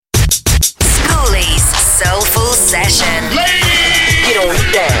Soulful Session. Ladies, get on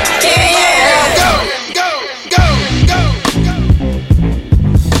down. Yeah. Go, go, go, go.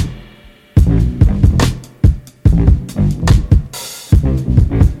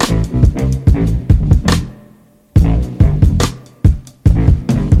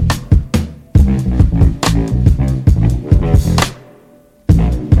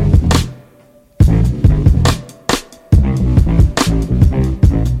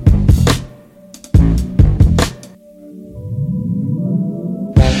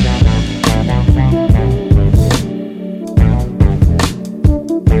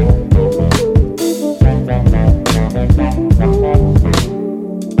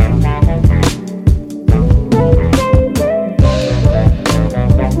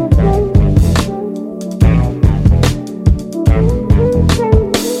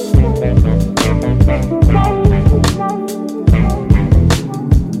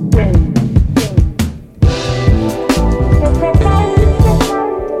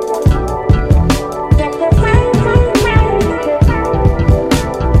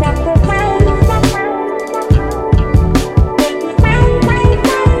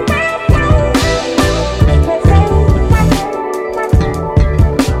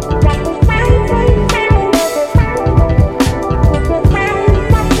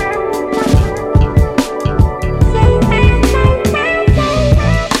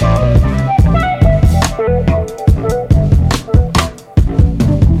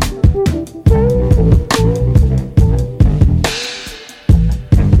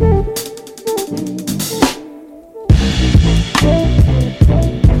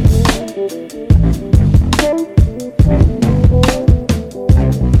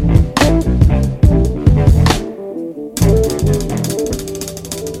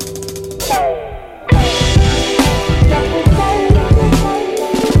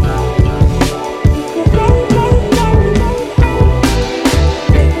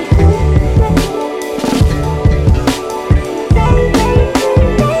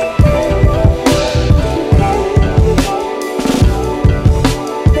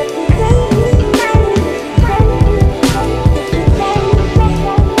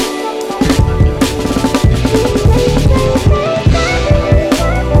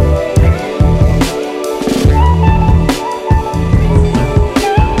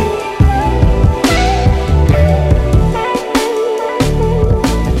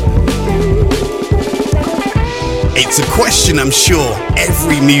 It's a question I'm sure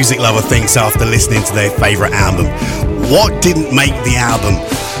every music lover thinks after listening to their favourite album. What didn't make the album?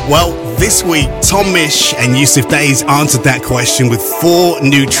 Well, this week, Tom Misch and Yusuf Days answered that question with 4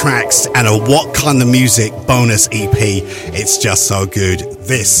 new tracks and a What Kind of Music bonus EP. It's just so good.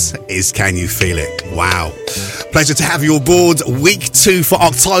 This is Can You Feel It? Wow. Pleasure to have you aboard. Week 2 for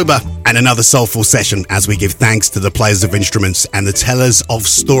October and another soulful session as we give thanks to the players of instruments and the tellers of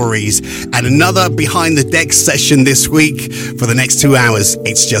stories. And another behind the deck session this week. For the next 2 hours,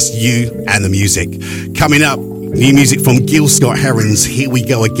 it's just you and the music. Coming up, new music from Gil Scott-Heron's Here We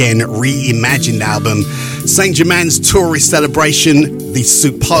Go Again reimagined album, Saint Germain's Tourist Celebration, the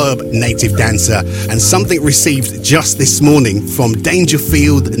superb Native Dancer, and something received just this morning from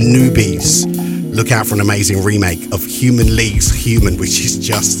Dangerfield Newbies. Look out for an amazing remake of Human League's Human, which is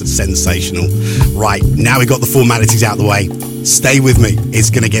just sensational. Right, now we've got the formalities out the way. Stay with me, it's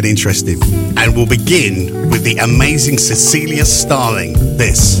going to get interesting. And we'll begin with the amazing Cecilia Starling.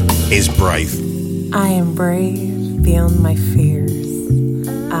 This is Brave. I am brave beyond my fears.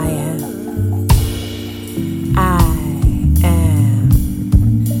 I am. I am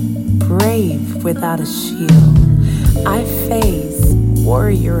brave without a shield. I face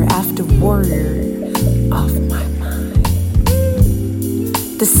warrior after warrior of my mind.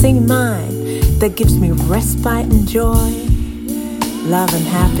 The same mind that gives me respite and joy, love and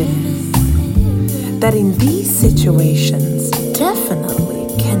happiness, that in these situations definitely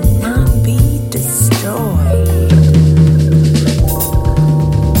cannot be destroyed.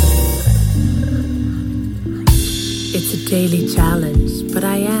 It's a daily challenge, but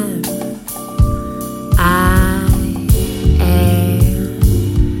I am.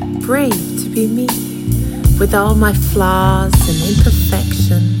 Brave to be me, with all my flaws and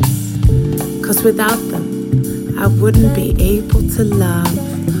imperfections, 'cause without them, I wouldn't be able to love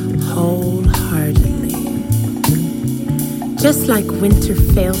wholeheartedly. Just like winter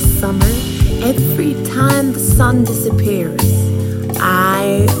fails summer, every time the sun disappears,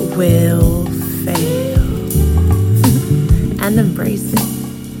 I will fail and embrace it,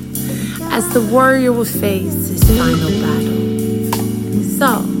 as the warrior will face his final battle.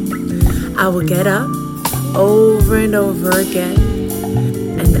 So, I will get up over and over again,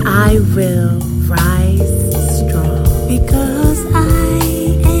 and I will rise strong because I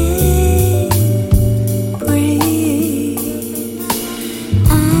am brave.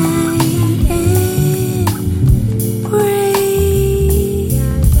 I am brave.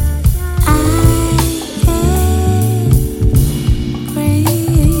 I am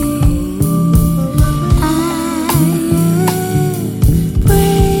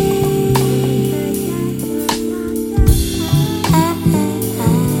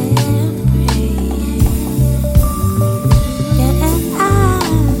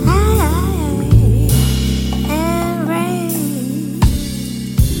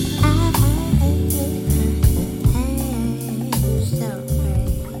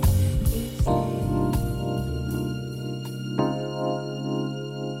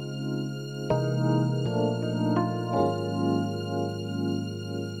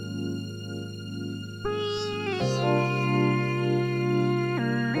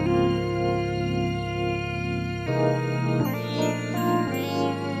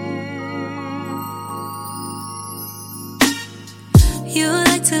You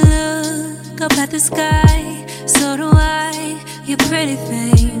like to look up at the sky, so do I, you pretty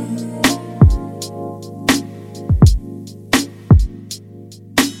thing.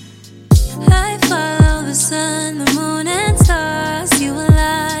 I follow the sun, the moon and stars, you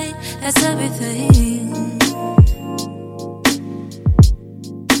align, that's everything.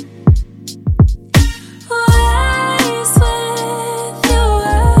 Wise with your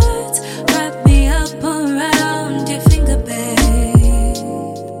words, wrap me up around your finger, babe.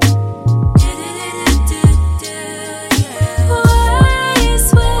 Wise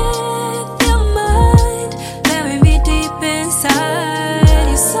with your mind, bury me deep inside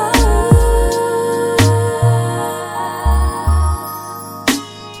your soul.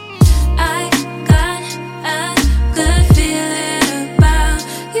 I got a good feeling about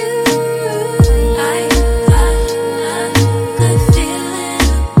you. I got a good feeling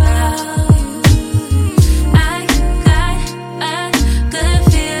about you. I got a good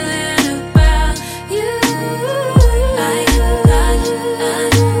feeling about you. I got a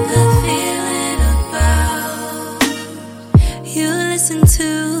good feeling about you. Listen to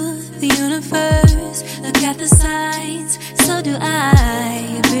the universe, look at the signs, so do I,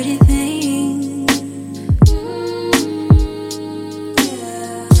 you pretty thing.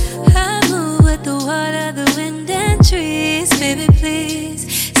 I move with the water, the wind and trees, baby please,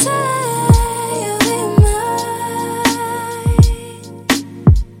 say you'll be mine.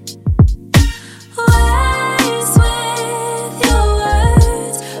 Wise with your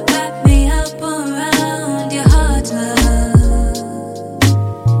words, wrap me up around your heart, love.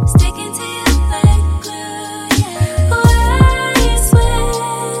 Sticking to you like glue, yeah. Wise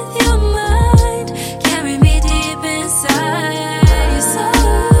with your mind, carry me deep inside your soul,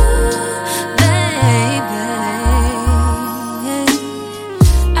 baby.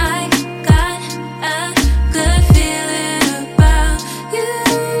 I got a good feeling about you.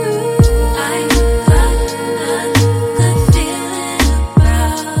 I got a good feeling about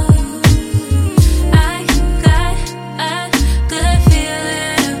you. I got a good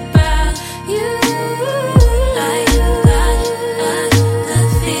feeling about you. I got a good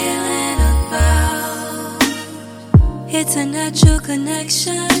feeling about. It's a natural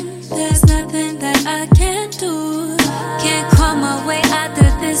connection. There's nothing that I can't do. Can't crawl my way out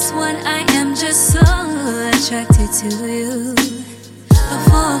of this one. I am just so attracted to you. A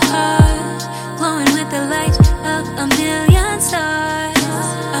full heart, glowing with the light of a million stars.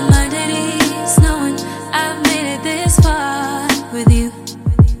 I'm at ease knowing I've made it this far with you.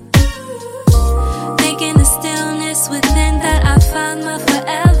 Thinking the stillness within that I found my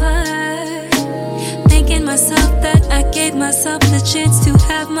forever. Thinking myself that I gave myself the chance to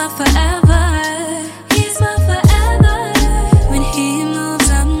have my forever. He's my forever. When he moves,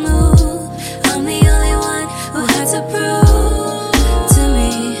 I move. I'm the only one who had to prove to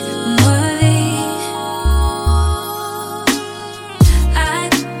me I'm worthy. I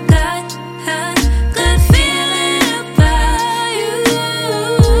got a good feeling about you.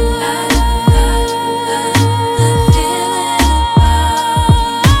 I got a good feeling about.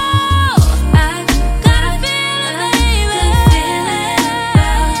 I got a good feeling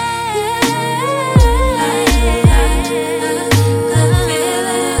about you. I got a good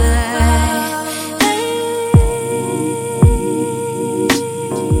feeling.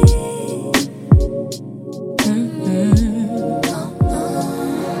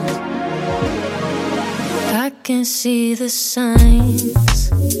 I can see the signs.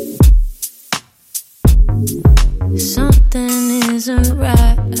 Something isn't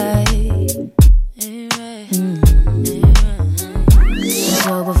right.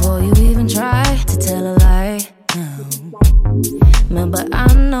 So before you even try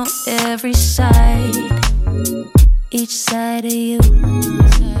each side of you.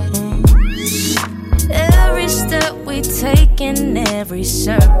 Every step we take in every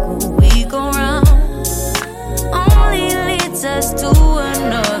circle we go round only leads us to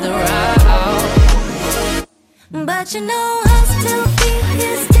another route. But you know I'll still be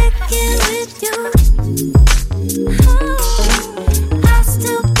here sticking with you. I'll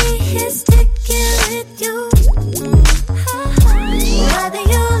still be here sticking with you. Whether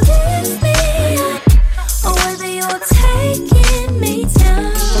you lift me up or whether you're taking me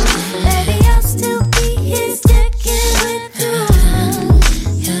down, baby, I'll still be here sticking with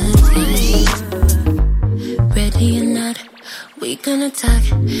you. Ready or not, we gonna talk.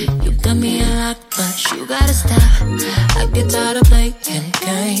 You got me a lot, but you gotta stop. I get tired of playing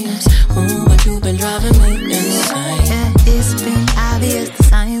games. Ooh, but you've been driving me insane. Yeah, it's been obvious, the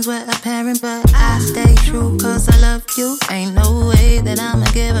signs were apparent, but I stay true cause I love you. Ain't no way that I'ma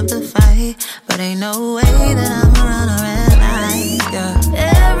give up the fight, but ain't no way that I'ma run a red light.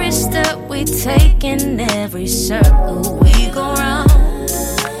 Yeah. Every step we take in every circle we go round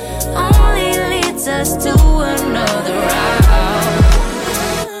only leads us to another route.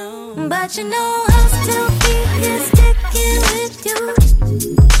 But you know I'll still be here sticking with you.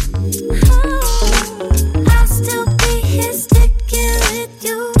 I'll still be here sticking with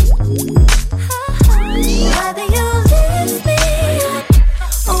you. Whether you lift me up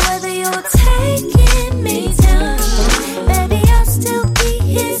or whether you're taking me down, baby, I'll still be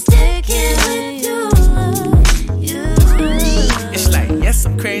here sticking with you. It's like, yes,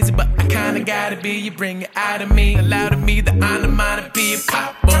 I'm crazy, but I kinda gotta be. You bring it out of me, allow to me the honor to be a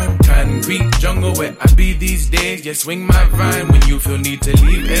pop boom. Concrete jungle where I be these days. Just swing my rhyme when you feel need to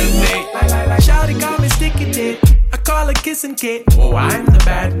leave LA. Shawty call me sticky dick, I call her kissing kid. Oh, I'm the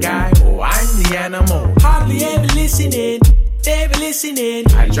bad guy, oh, I'm the animal. Hardly ever listening, never listening.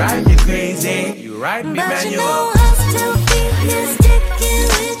 I drive you crazy, you ride me but manual. You know I'll still be here sticking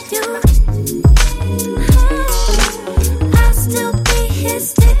with you. I'll still be here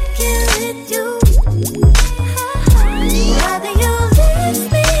sticking with you. Whether you lift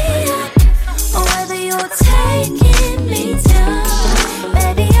me up or whether you're taking me down,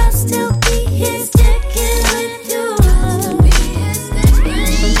 baby, I'll still be here sticking with you.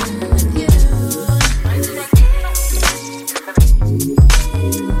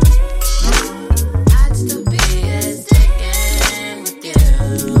 I'd still be here sticking with you.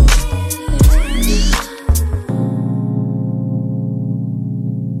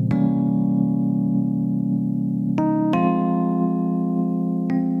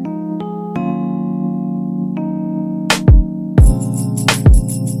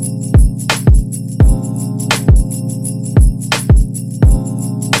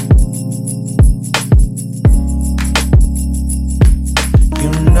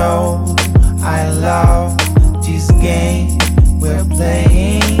 I love this game we're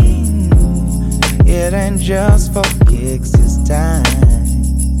playing. It ain't just for kicks this time.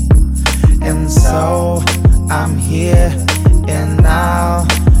 And so I'm here and I'll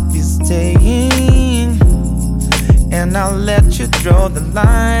be staying. And I'll let you draw the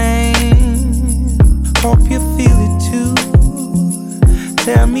line. Hope you feel it too.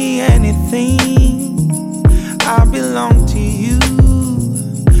 Tell me anything. I belong to you.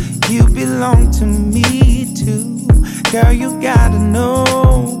 You belong to me too. Girl, you gotta know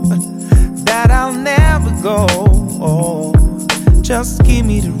that I'll never go. Just give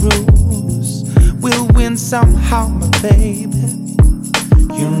me the rules. We'll win somehow, my baby.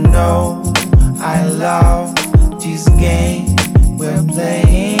 You know I love this game we're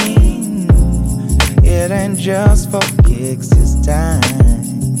playing. It ain't just for kicks this time.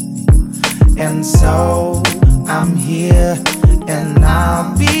 And so I'm here and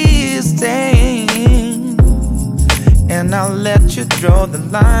I'll be staying. And I'll let you draw the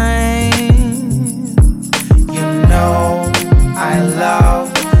line. You know I love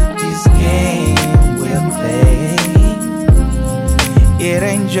this game we're playing. It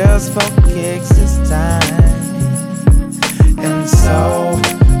ain't just for kicks this time. And so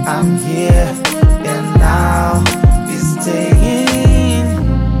I'm here and I'll be staying.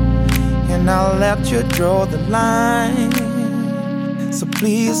 And I'll let you draw the line. So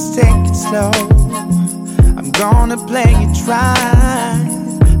please take it slow. I'm gonna play it right.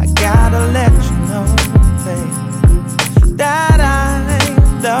 I gotta let you know, babe, that I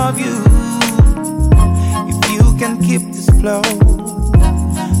love you. If you can keep this flow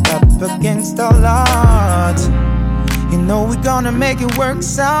up against all odds, you know we're gonna make it work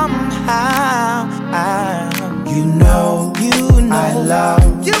somehow. You know I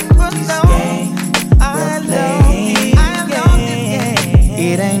love this game we're playing.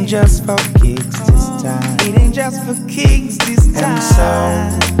 It ain't just for kicks this time. It ain't just for kicks this time. And so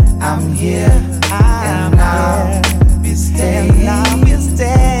I'm here, and I'll be staying,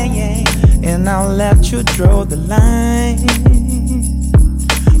 and I'll let you draw the line.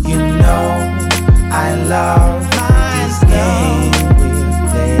 You know I love this game we're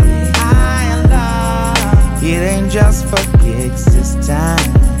playing. It ain't just for kicks this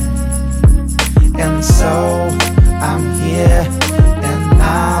time. And so I'm here, and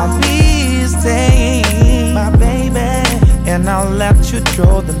I'll be staying, my baby, and I'll let you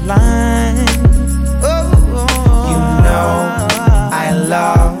draw the line. You know I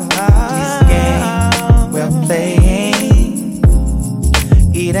love this game we're playing.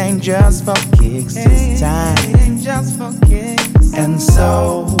 It ain't just for kicks this time. And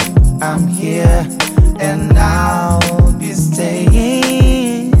so I'm here, and I'll be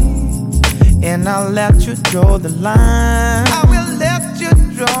staying, and I'll let you draw the line. I will let you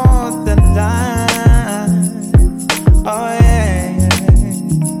draw the line. Oh yeah,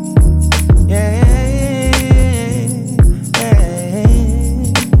 yeah, yeah.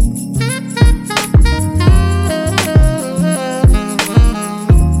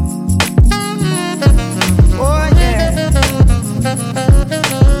 Oh yeah.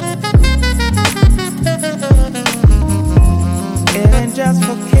 It ain't just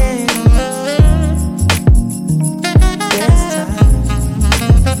for kids.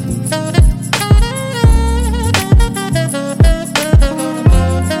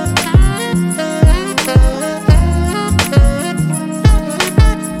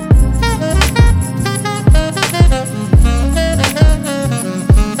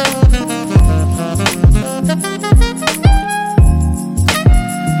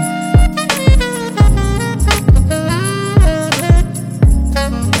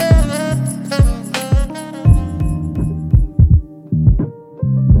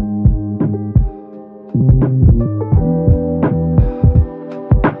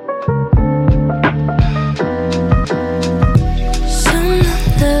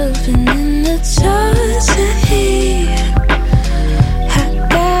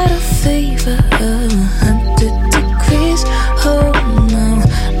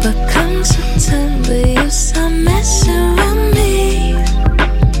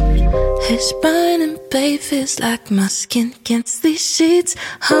 Feels like my skin against these sheets.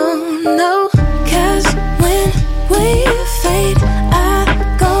 Oh no, 'cause when we fade, I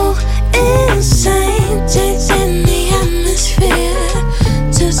go insane, changing the atmosphere.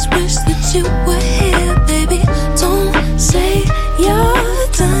 Just wish that you were here, baby. Don't say you're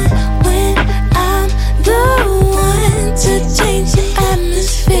done when I'm the one to change the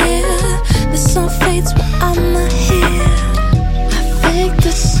atmosphere. The sun fades when I'm not here. I think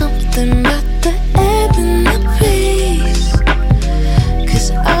there's something about the air and the breeze, 'cause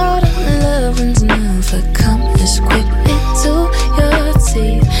autumn love runs never come as quickly to your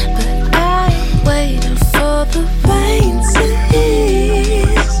teeth. But I am waiting for the rain to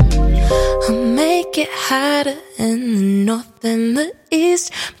ease. I'll make it hotter in the north and the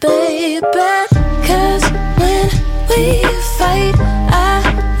east, baby. 'Cause when we fight, I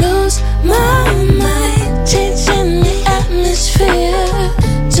lose my mind, changing the atmosphere.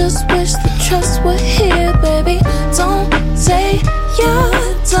 Just wish the trust were here, baby. Don't say you're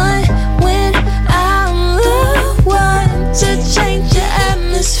done when I'm the one to change the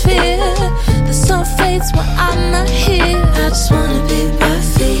atmosphere. The sun fades when I'm not here. I just wanna be right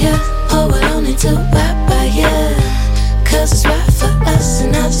for you. Oh, I don't need to right by you, 'cause it's right for us.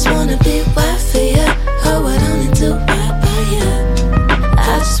 And I just wanna be right for you. Oh, I don't need to right by you.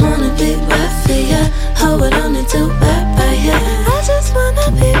 I just wanna be right for you. Oh, I don't need to right by you. I just wanna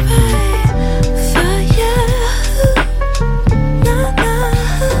be right for you.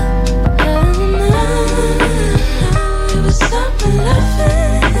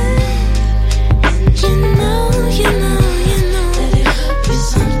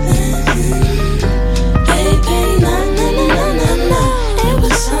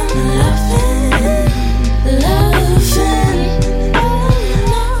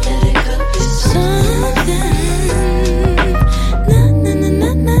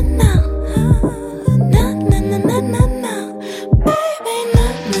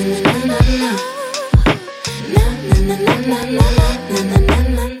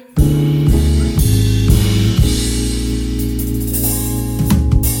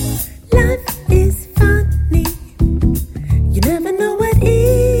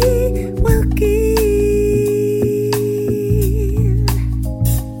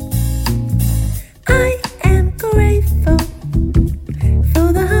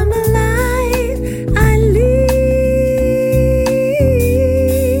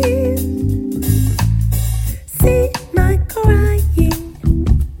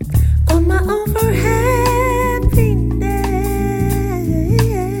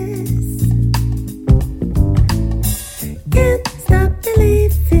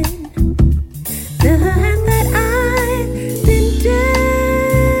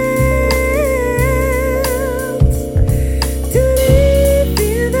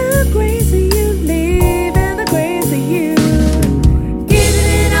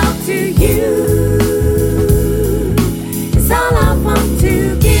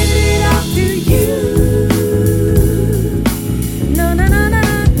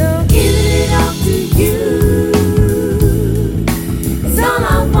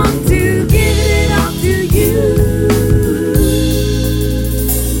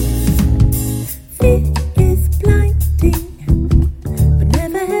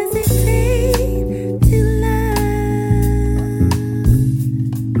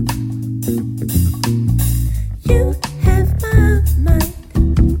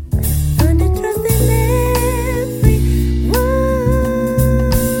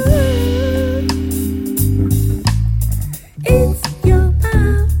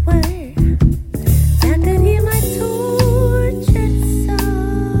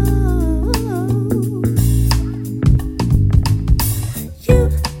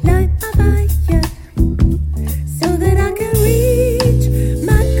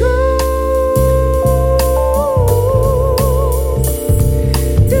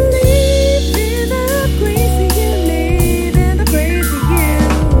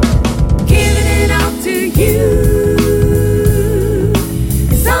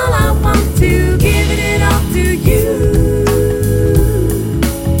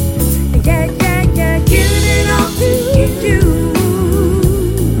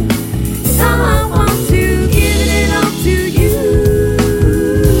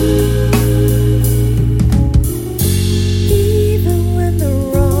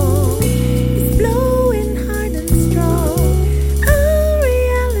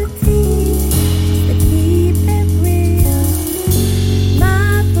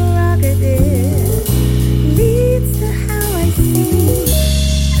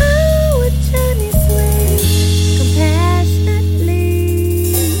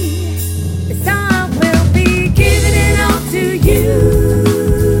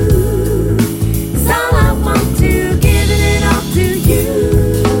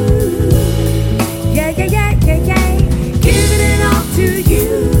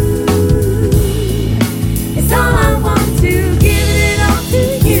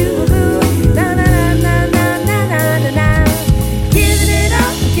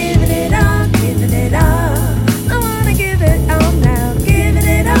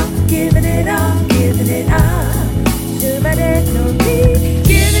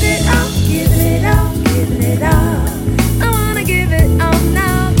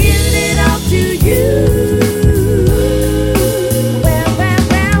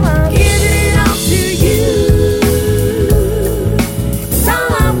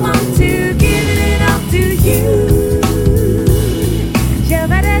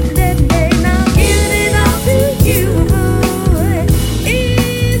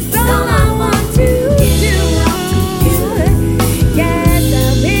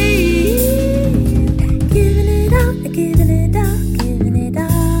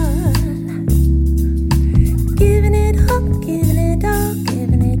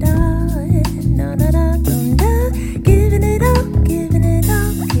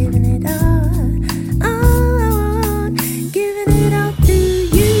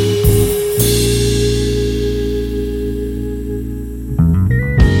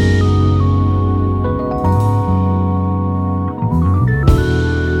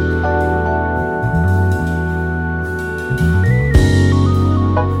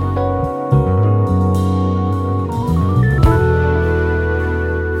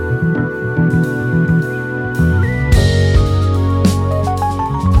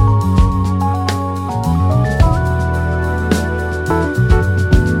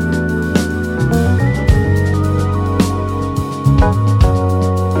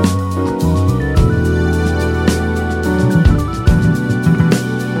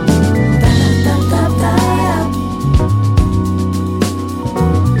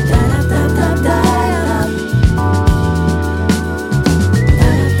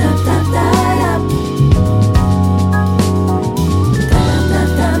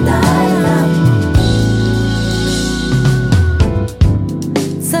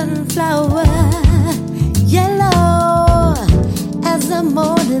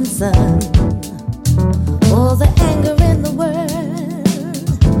 morning sun. All the anger in the world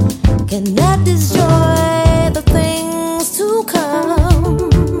cannot destroy the things to come.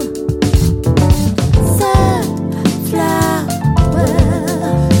 Sunflower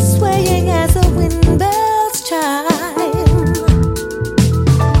swaying as the wind bells chime,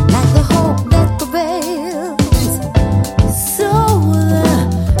 like the hope that prevails. So the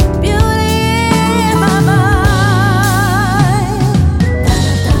beauty in my mind.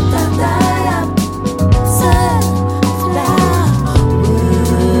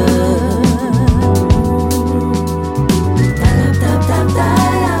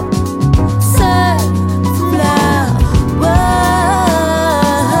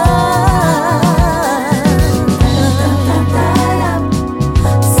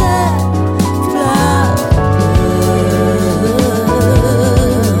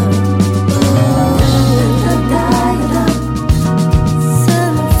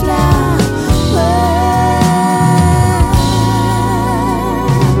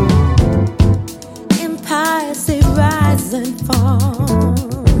 Empires they rise and fall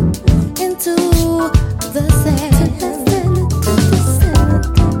into the sand.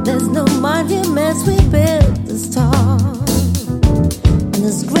 There's no monuments we build as tall and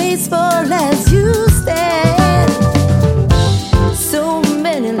as graceful as you stand. So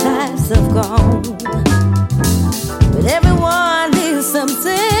many lives have gone, but everyone leaves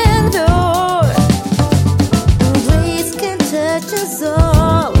something pure. Grace can touch us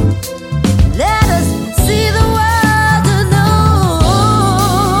all. Let us see the world anew.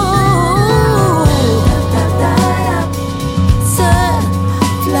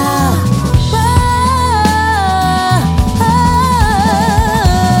 Sunflower. Sunflower.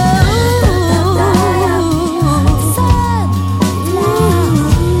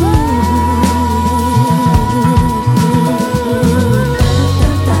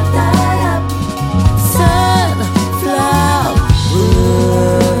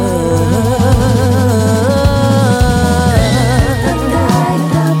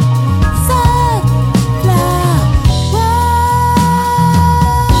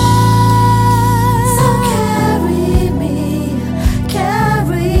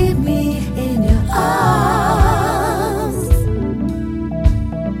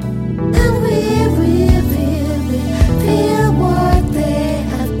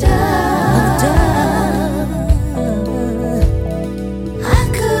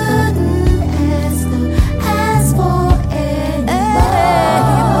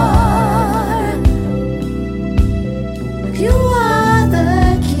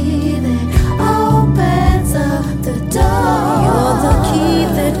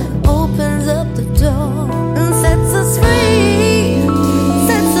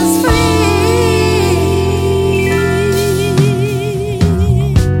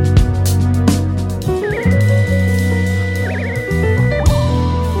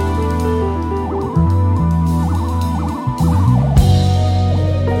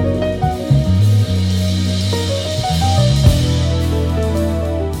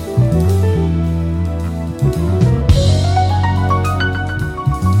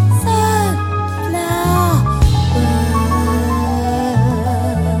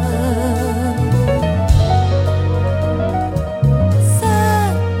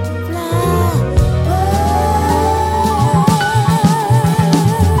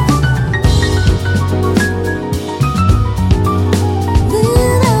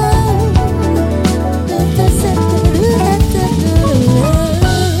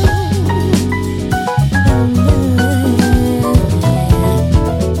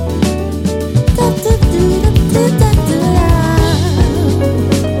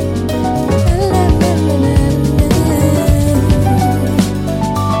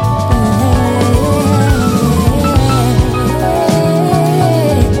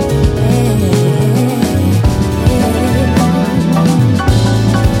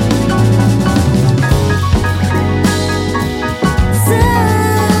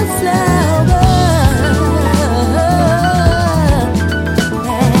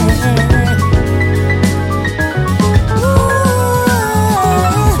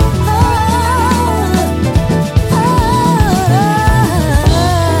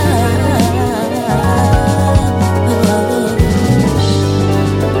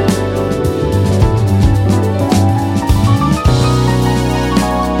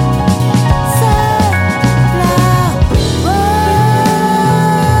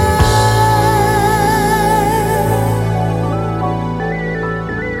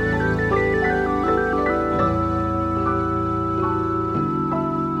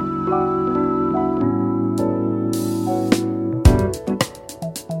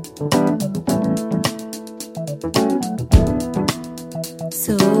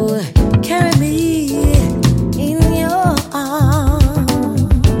 So carry me in your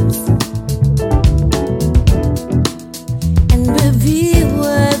arms and reveal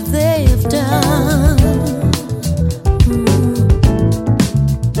what they've done.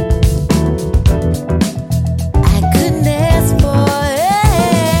 I couldn't ask for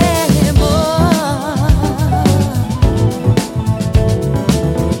any more.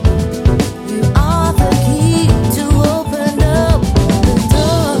 You are the key to open up the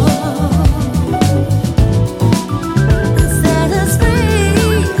door. Set us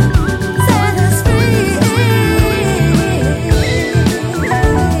free, set us free.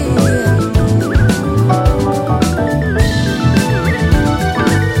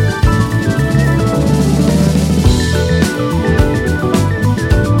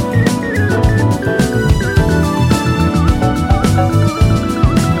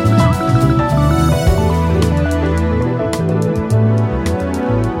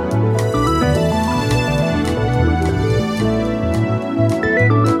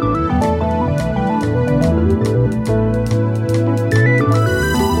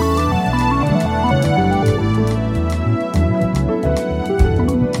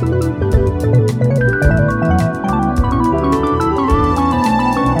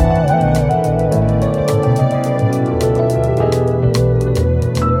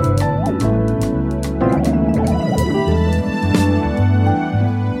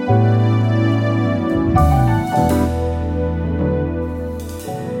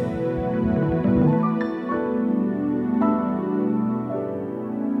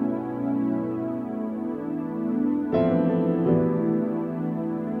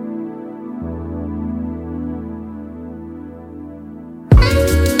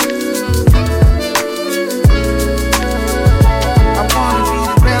 I wanna be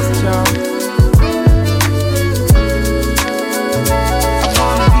the best, y'all. I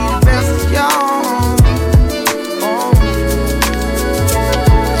wanna be the best, y'all.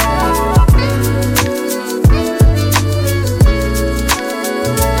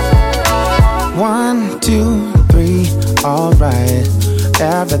 Oh. 1, 2, 3, alright.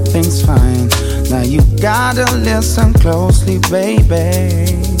 Everything's fine. Now you gotta listen closely,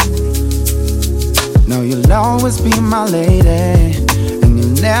 baby. No, you'll always be my lady, and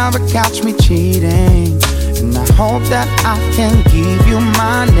you'll never catch me cheating. And I hope that I can give you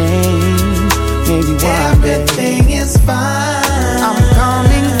my name. Maybe one day everything is fine. I'm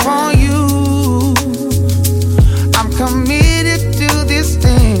coming for you. I'm committed to this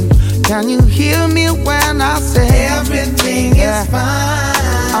thing. Can you hear me when I say everything is fine?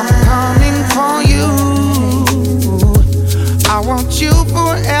 I'm coming for you. I want you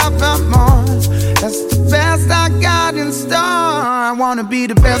forevermore. That's the best I got in store. I wanna be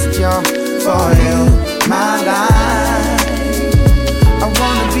the best, y'all, for you, my life. I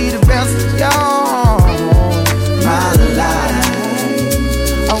wanna be the best, y'all, my life.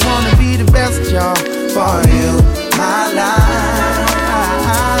 I wanna be the best, y'all, for you, my life.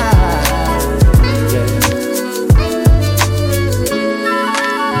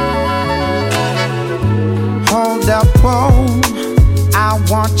 Hold up, whoa. I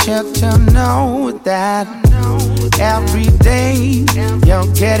want you to know that every day you're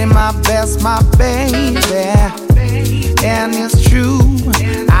getting my best, my baby. And it's true,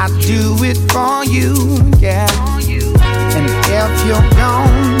 I do it for you, yeah. And if you're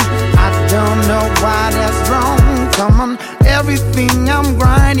gone, I don't know why that's wrong. Come on, everything I'm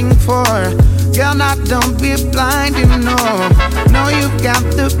grinding for, girl, now don't be blinded, no. No, you got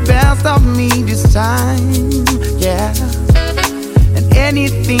the best of me this time, yeah.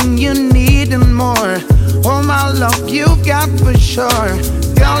 Anything you need and more, all my love you got for sure.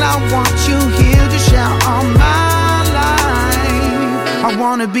 Girl, I want you here to share all my life. I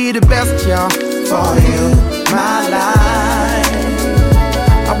wanna be the best, y'all, for you, my life.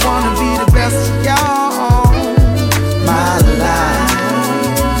 I wanna be the best, y'all, my life.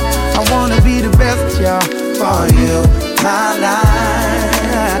 I wanna be the best, y'all, for you, my life.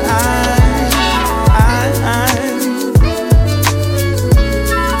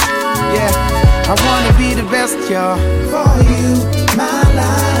 I wanna be the best, y'all, for you, my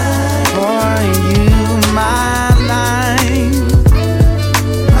life. For you, my life.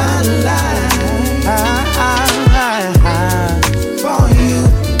 My life. For you,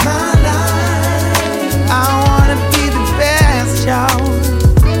 my life. I wanna be the best, y'all.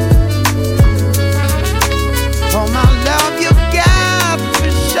 For my love you got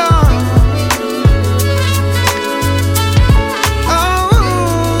for sure.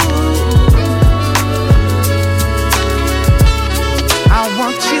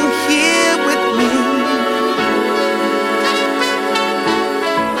 you here with me?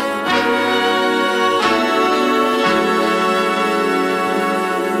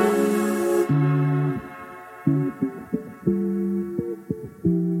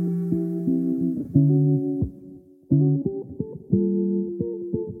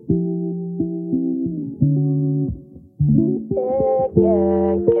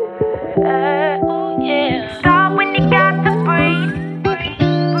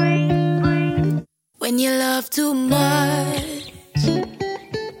 When you love too much,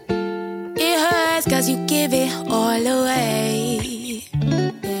 it hurts 'cause you give it all away.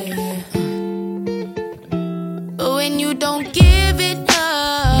 Yeah. But when you don't give it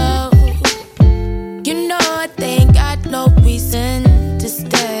up, you know they got no reason to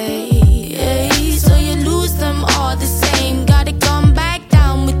stay. Yeah. So you lose them all the same. Gotta come back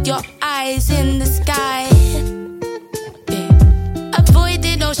down with your eyes in the sky. Yeah.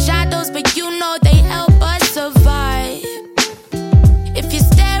 Avoiding those shadows, but you know they help us survive. If you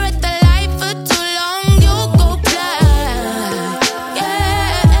stare at the light for too long, you'll go blind.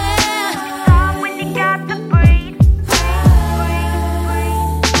 Yeah. Stop when you got to breathe.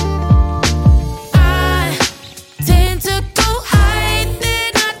 I tend to go high,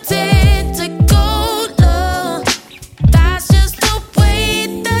 then I tend to go low. That's just the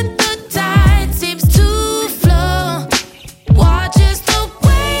way that the tide seems to flow. Watch as the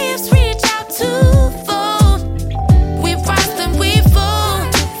waves reach out to fold. We rise and we fall.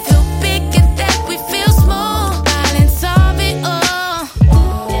 Feel big and then we feel small. Balance of it all.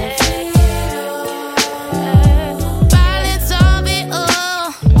 Balance of it all.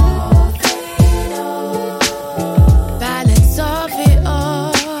 Balance of it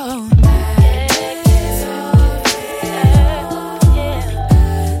all.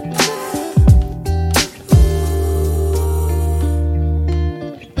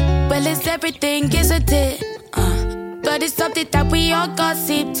 Well, it's everything, isn't it? But it's something that we all got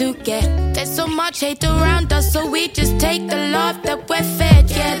seem to get. There's so much hate around us, so we just take the love that we're fed.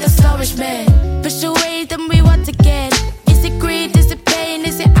 Yeah, the sluggish man push away, then we want to get. Is it greed? Is it pain?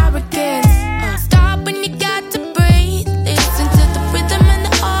 Is it arrogance? Stop when you got to breathe. Listen to the rhythm and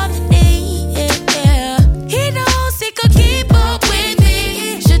the harmony. Yeah. He knows he could keep up with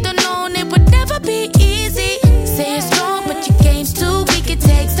me. Should've known it would never be easy. Say you're strong, but your game's too weak. It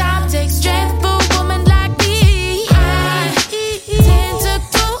takes time, takes strength for a woman like me. I tend to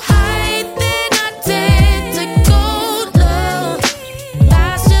go high, then I tend to go low.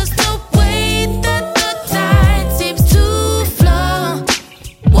 That's just the way that the tide seems to flow.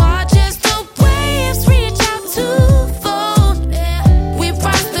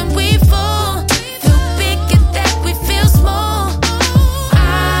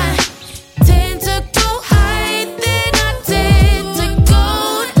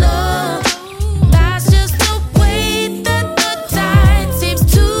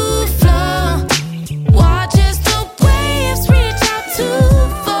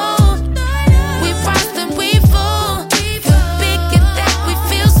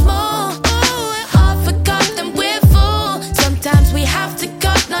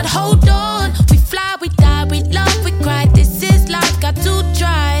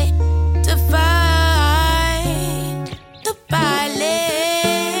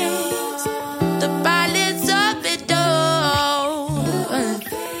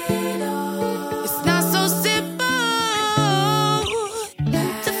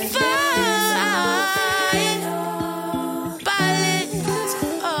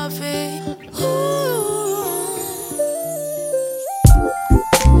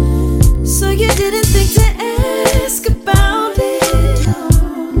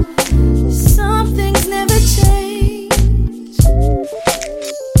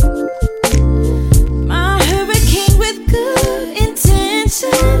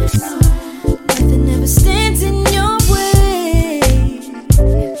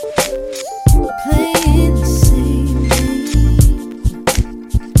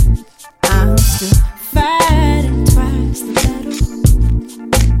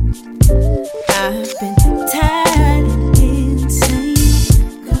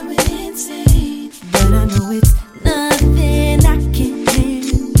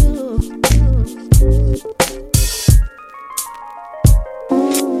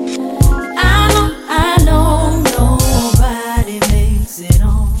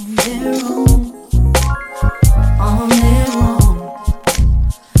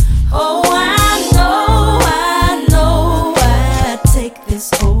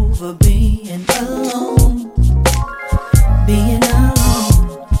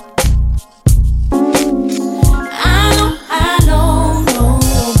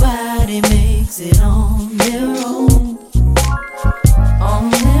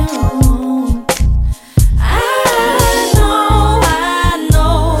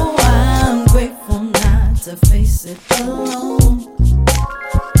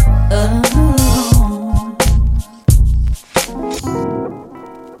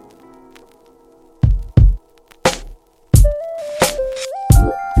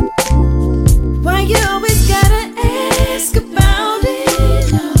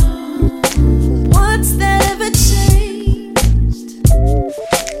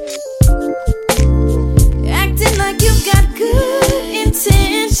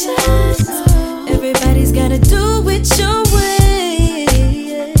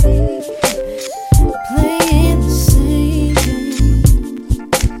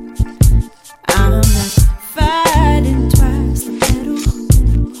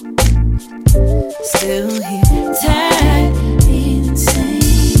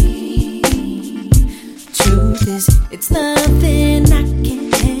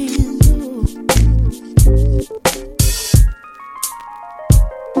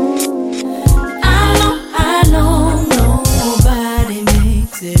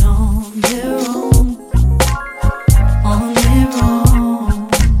 makes it on their own. On their own.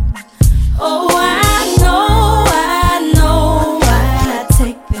 Oh, I know I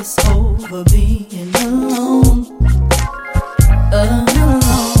take this over being alone.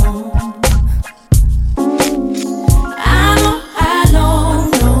 I know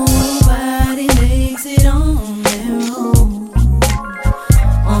nobody makes it on their own.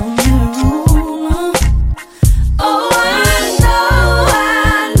 On their own. Oh, I know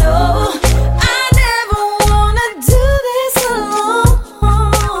I never wanna do this alone.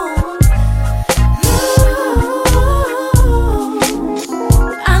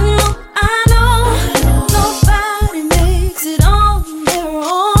 I know nobody makes it on their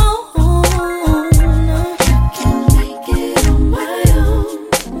own. I can make it on my own.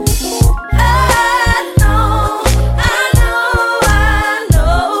 I know.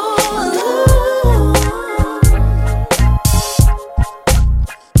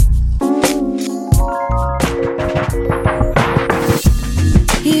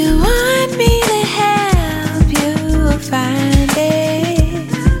 You want me to help you find it,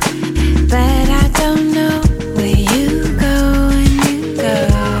 but I don't know where you go when you go.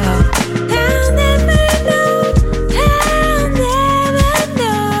 I'll never know.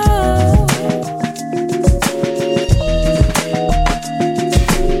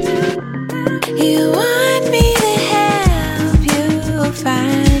 You want me to help you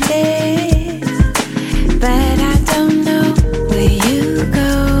find it, but I don't know where you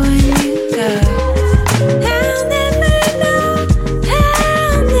go when you go. I'll never know.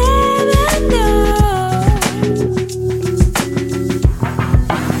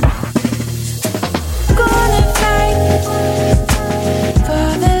 Gonna fight for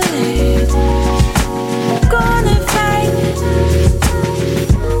the land. Gonna fight,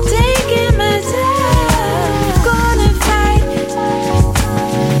 taking my time. Gonna fight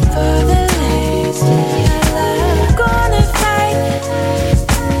for the last of your love. Gonna fight,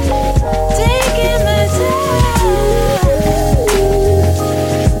 taking my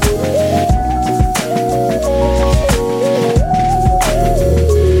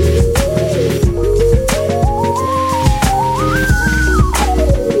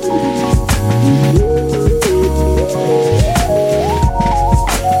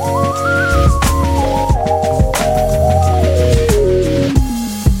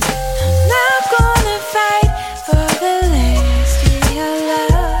Not gonna fight for the last of your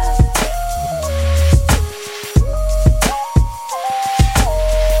love.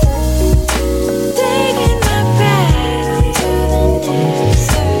 Taking my pride to the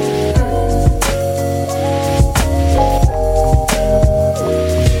next circle.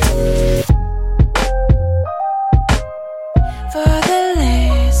 For the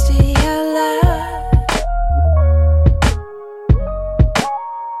last of your love.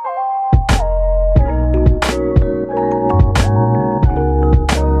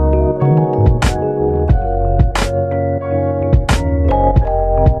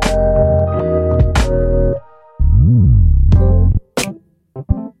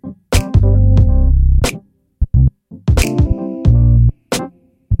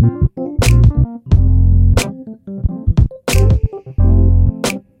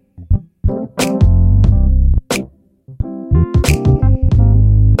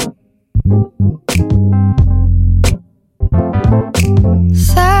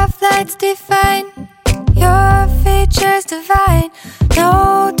 Soft lights define your features divine.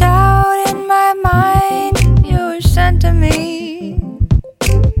 No doubt in my mind, you were sent to me.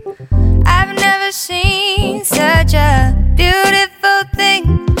 I've never seen such a beautiful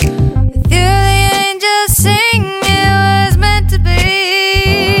thing. With you, the angels sing, it was meant to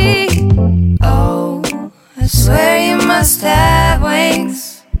be. Oh, I swear you must have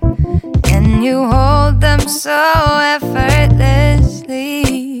wings, and you hold them so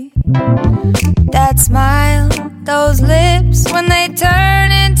effortlessly. That smile, those lips, when they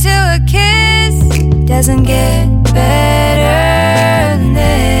turn into a kiss, doesn't get better than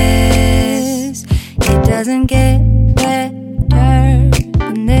this. It doesn't get better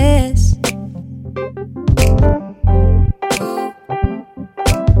than this.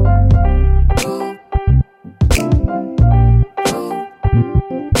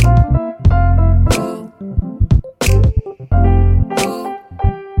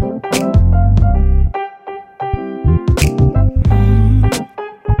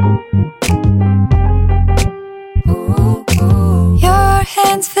 Your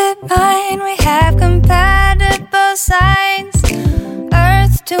hands fit mine, we have compatibility.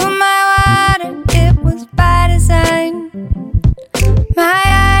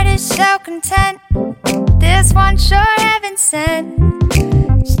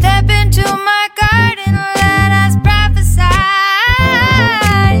 into my garden, let us prophesize.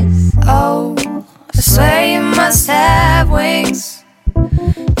 Oh, I swear you must have wings,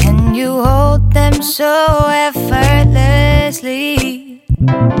 and you hold them so effortlessly.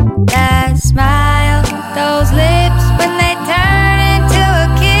 That smile, those lips when they turn into a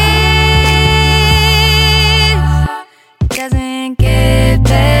kiss, doesn't get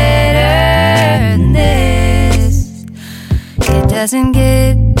better than this. It doesn't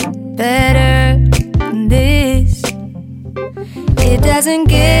get better than this. It doesn't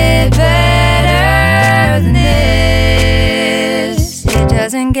get better than this. It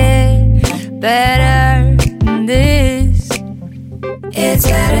doesn't get better than this. It's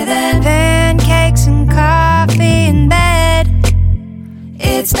better than pancakes and coffee in bed.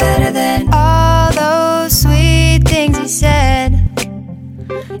 It's better than all those sweet things he said.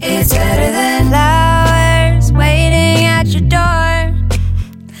 It's better than flowers waiting at your door.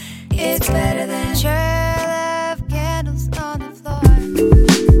 It's better than trail of candles on the floor.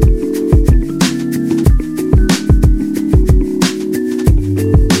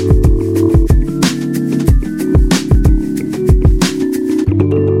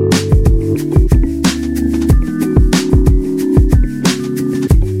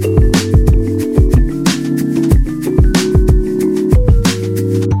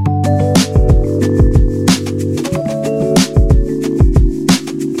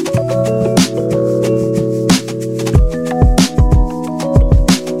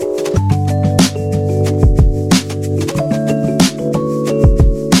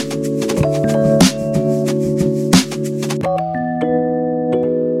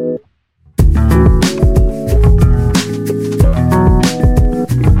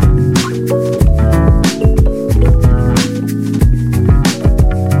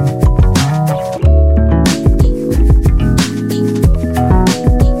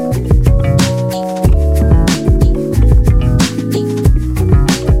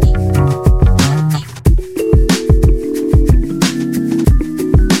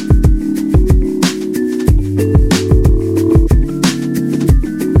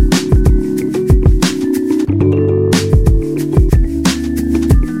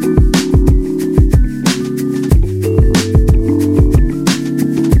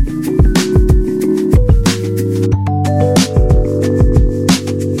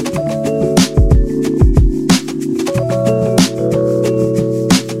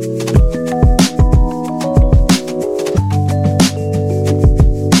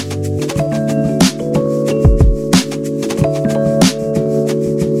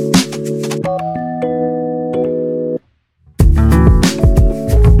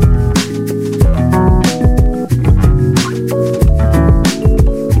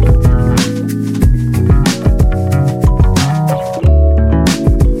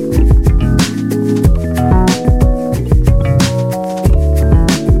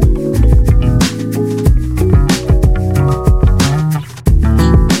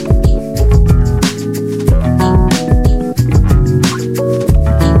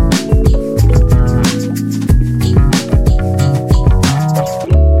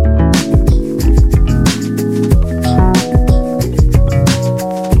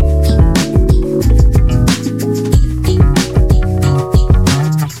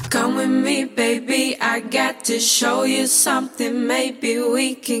 Show you something, maybe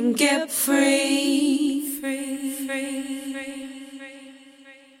we can get free.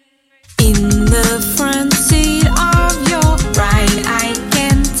 In the front seat of your ride, I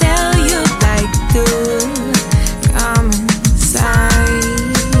can tell you like to come inside.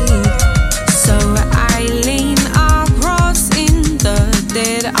 So I lean across in the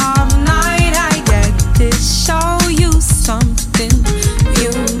dead of night. I get to show you something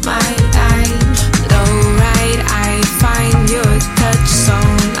you might like. I find your touch so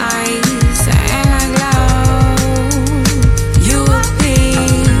nice and I glow. You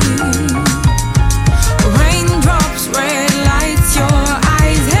appear. Raindrops, red lights, your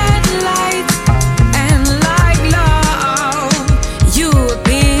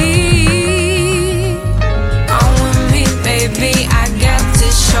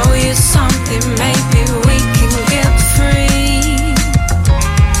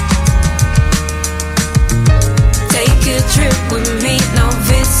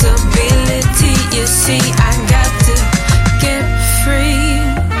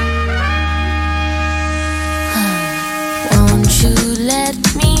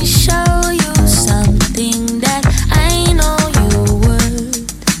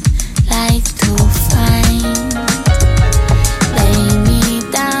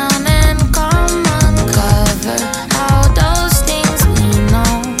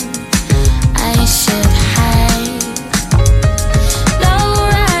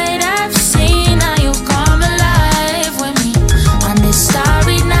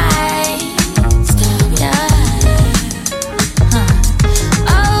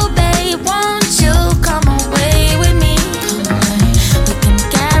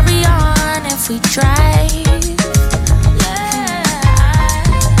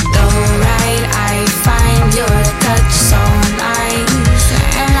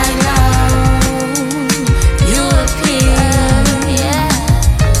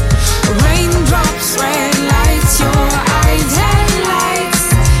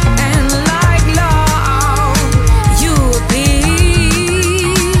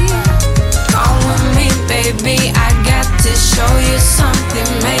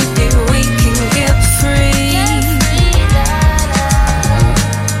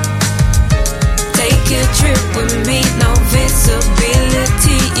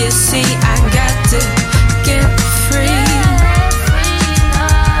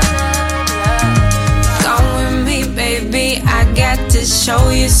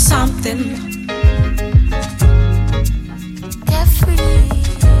you something. Get free.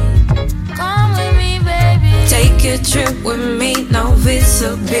 Come with me, baby. Take a trip with me, no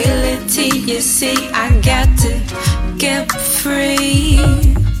visibility. You see, I got to get free.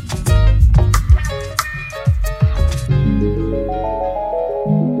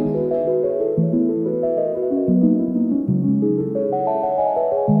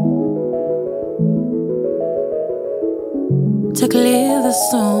 To clear the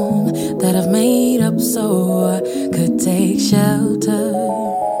storm that I've made up so I could take shelter.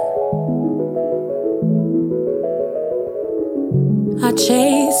 I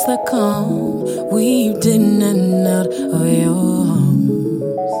chase the calm, weaved in and out of your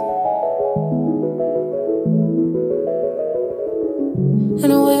arms.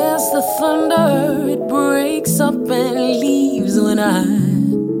 And where's the thunder? It breaks up and leaves when I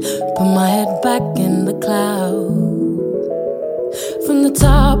put my head back in the clouds. From the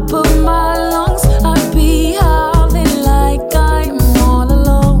top of my lungs, I'd be howling like I'm all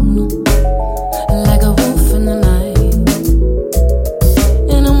alone, like a wolf in the night.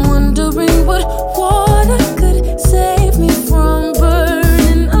 And I'm wondering what water could save me from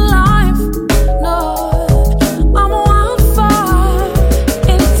burning alive. No, I'm a wildfire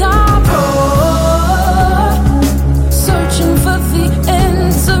in a dark hole, searching for the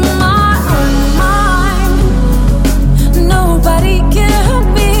ends of my own mind. Nobody can help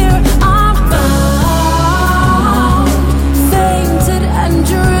me here. I'm fine.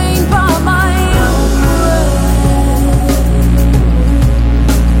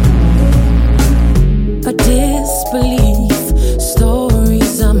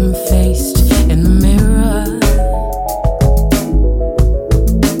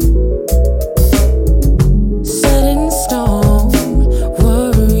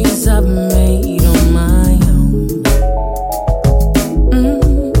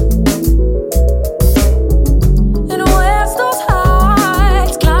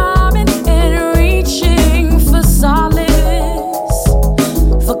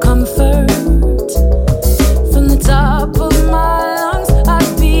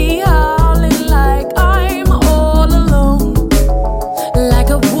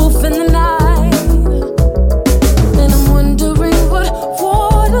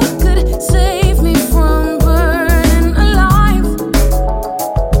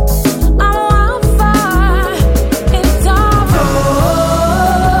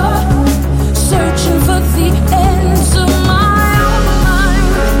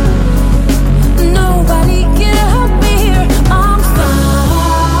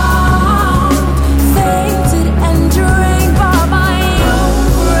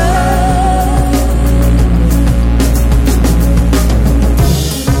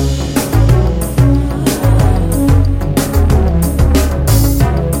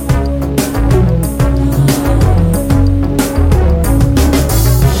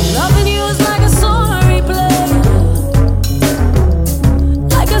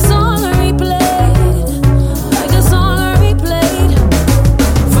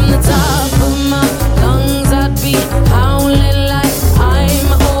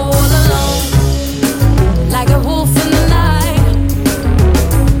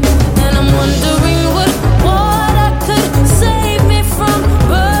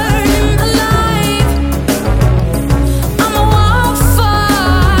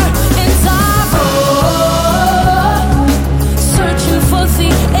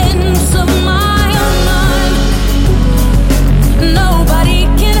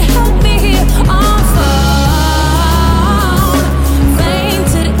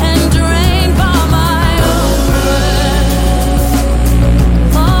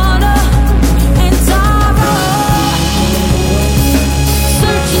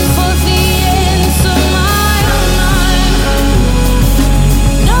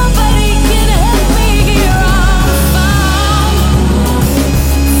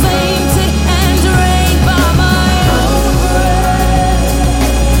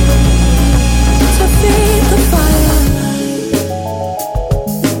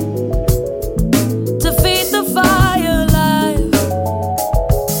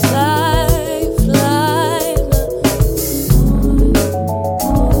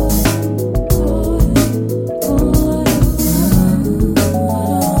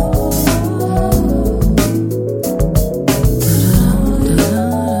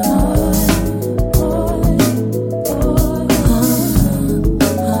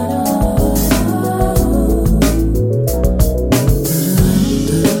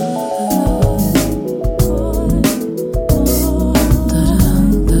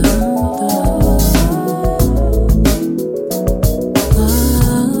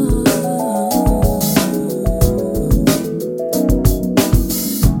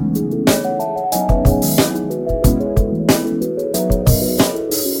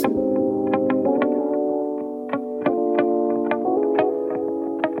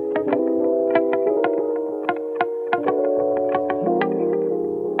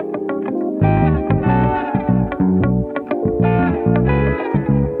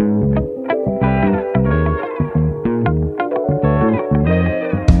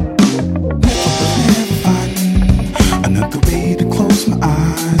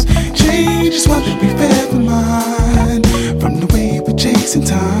 eyes. Change is what we ever mind. From the way we're chasing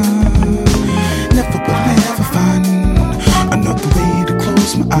time, never will ever find another way to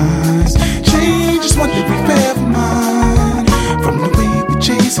close my eyes. Change is what we ever mind. From the way we're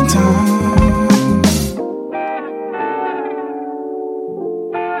chasing time.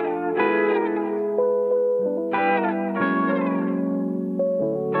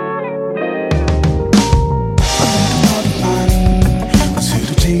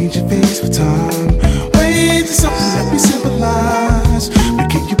 Change your face for time. Wait, there's something that we symbolize. We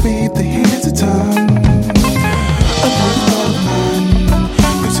give you, babe, the hands of time. A little of mine.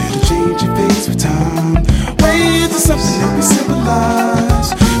 Consider change your face for time. Wait, there's something that we symbolize.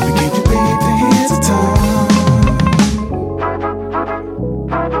 We give you, babe, the hands of time.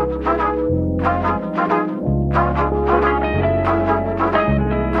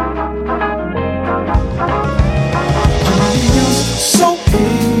 So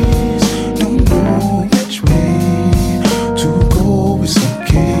please, don't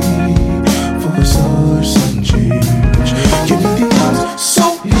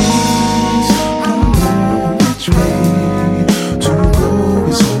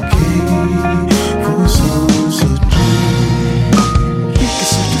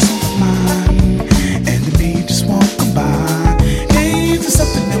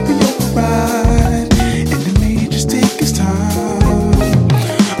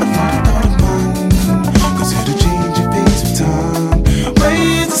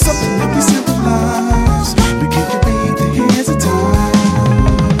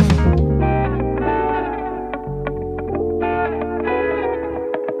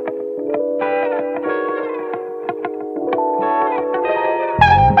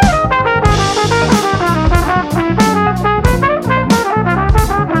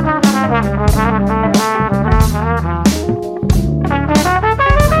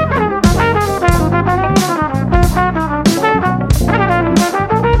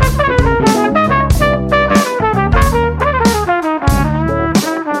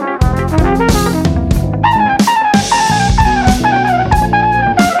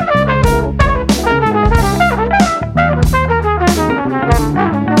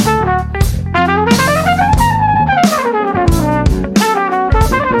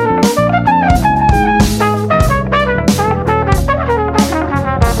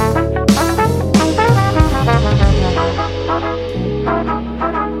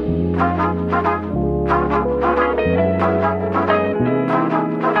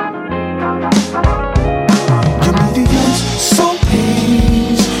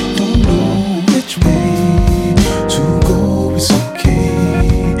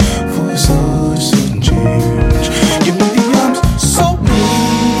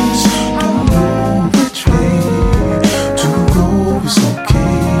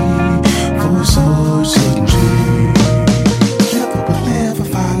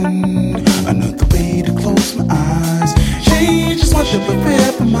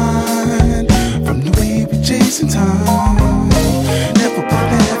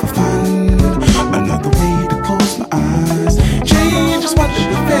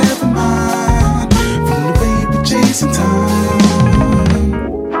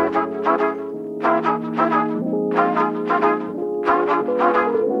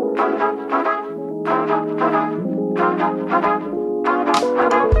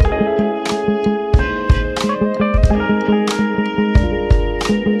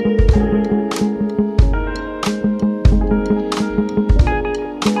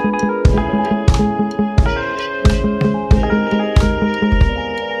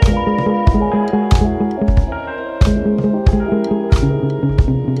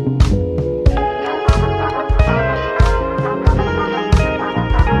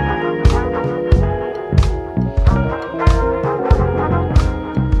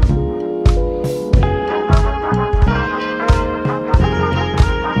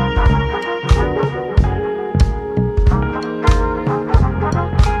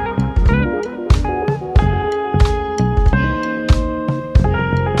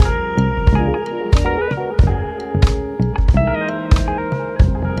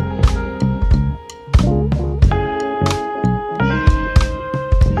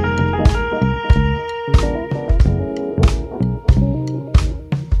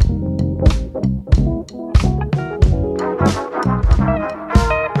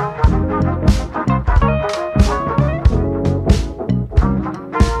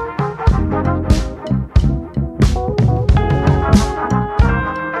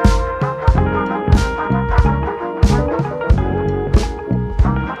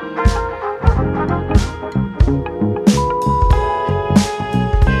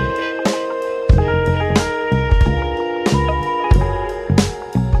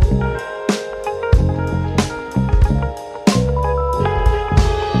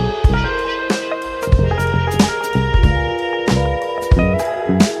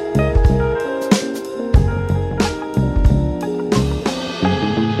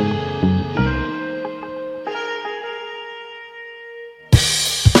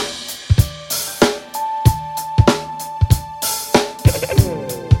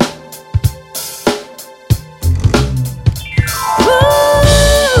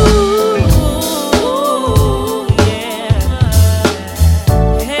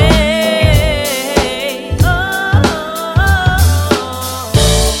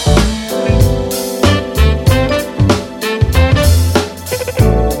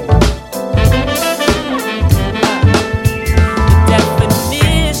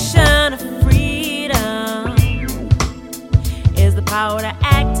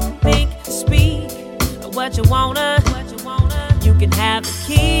think, speak what you wanna. You can have the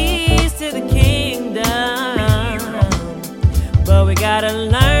keys to the kingdom, but we gotta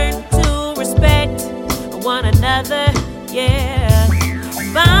learn to respect one another. Yeah,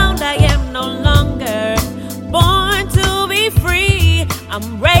 bound I am no longer, born to be free.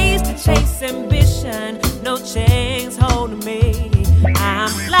 I'm raised to chase ambition, no chains holding me. I'm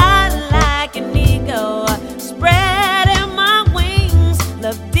flying like an eagle, spreading my wings.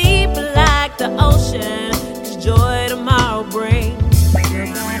 Love deep like the ocean, 'cause joy tomorrow brings. You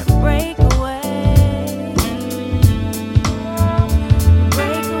gotta break away,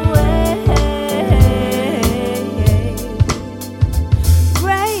 break away,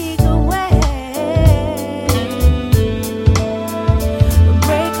 break away,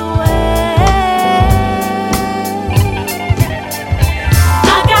 break away.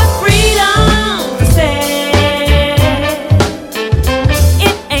 I got freedom to say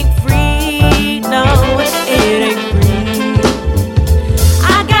it ain't free, no, it ain't free.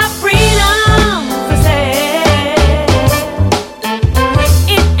 I got freedom to say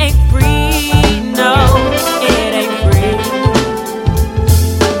it ain't free, no, it ain't free.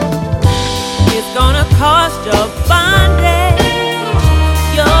 It's gonna cost your bondage,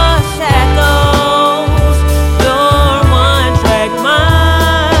 your shackles, your one-track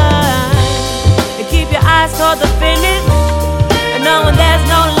mind. And keep your eyes toward the finish, and knowing there's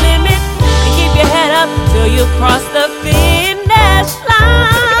no limit. And keep your head up till you cross the finish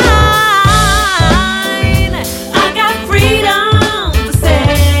line. I got freedom to say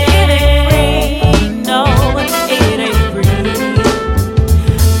it ain't free, no, it ain't free.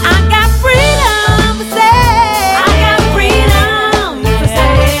 I got freedom to say, I got freedom to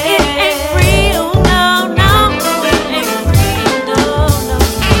say it ain't free, oh no, no, it ain't free, no, no, no.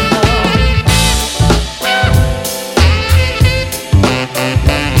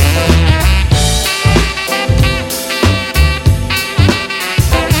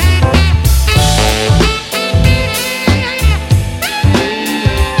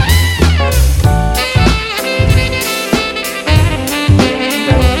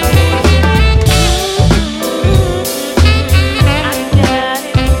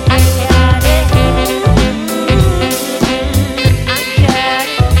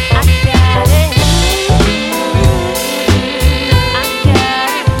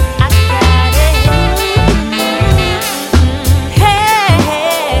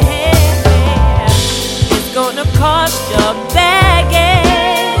 It's gonna cost your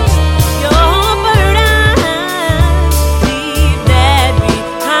baggage, your burdens, leave that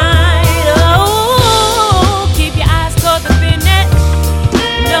behind. Oh, keep your eyes toward the finish,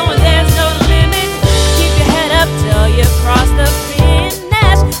 knowing there's no limit. Keep your head up till you cross the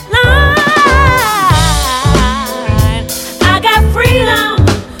finish line. I got freedom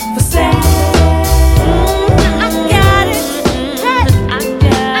for sale. I got it. I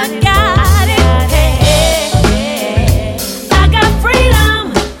got it. I got freedom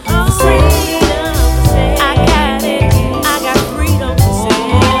for sale. I got it. I got freedom for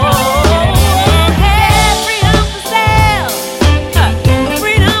sale. Freedom for sale.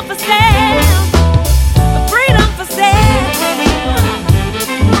 Freedom for sale. Freedom for sale.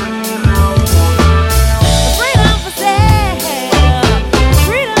 Freedom for sale.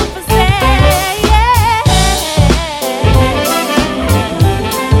 Freedom for sale. Yeah.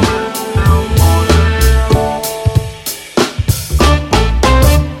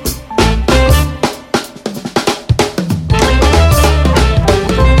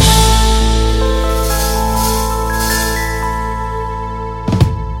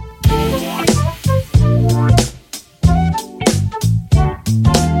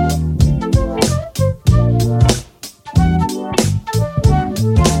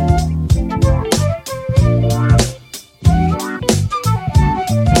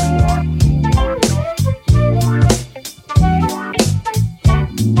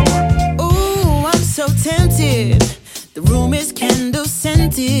 Ooh, I'm so tempted. The room is candle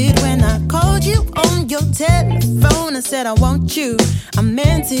scented. When I called you on your telephone, I said I want you. I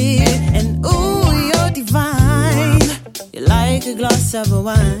meant it. And ooh, you're divine. You're like a glass of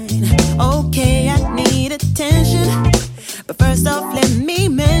wine. Okay, I need attention, but first off, let me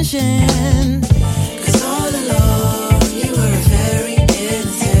mention, 'cause all along you were very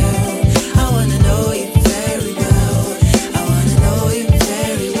innocent. I wanna know you very well. I wanna know you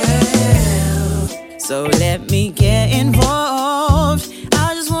very well. So let me get involved.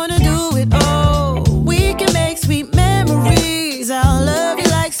 I just wanna do it all. We can make sweet memories. I'll love you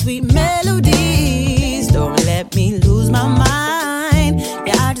like sweet melodies. Don't let me lose my mind.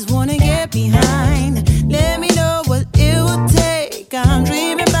 Yeah, I just wanna get behind. Let me know what it will take. I'm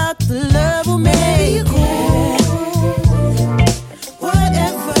dreaming about the love will make you cool.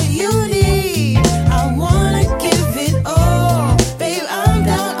 Whatever you need, I wanna give it all. Babe, I'm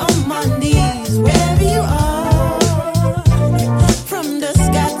down on my knees, wherever you are. From the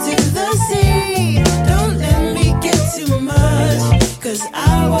sky to the sea, don't let me get too much, 'cause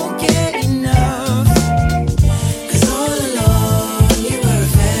I won't get enough. 'Cause all along you were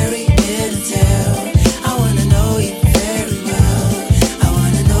a fairy tale. I wanna know you very well. I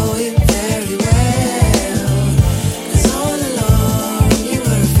wanna know you very well.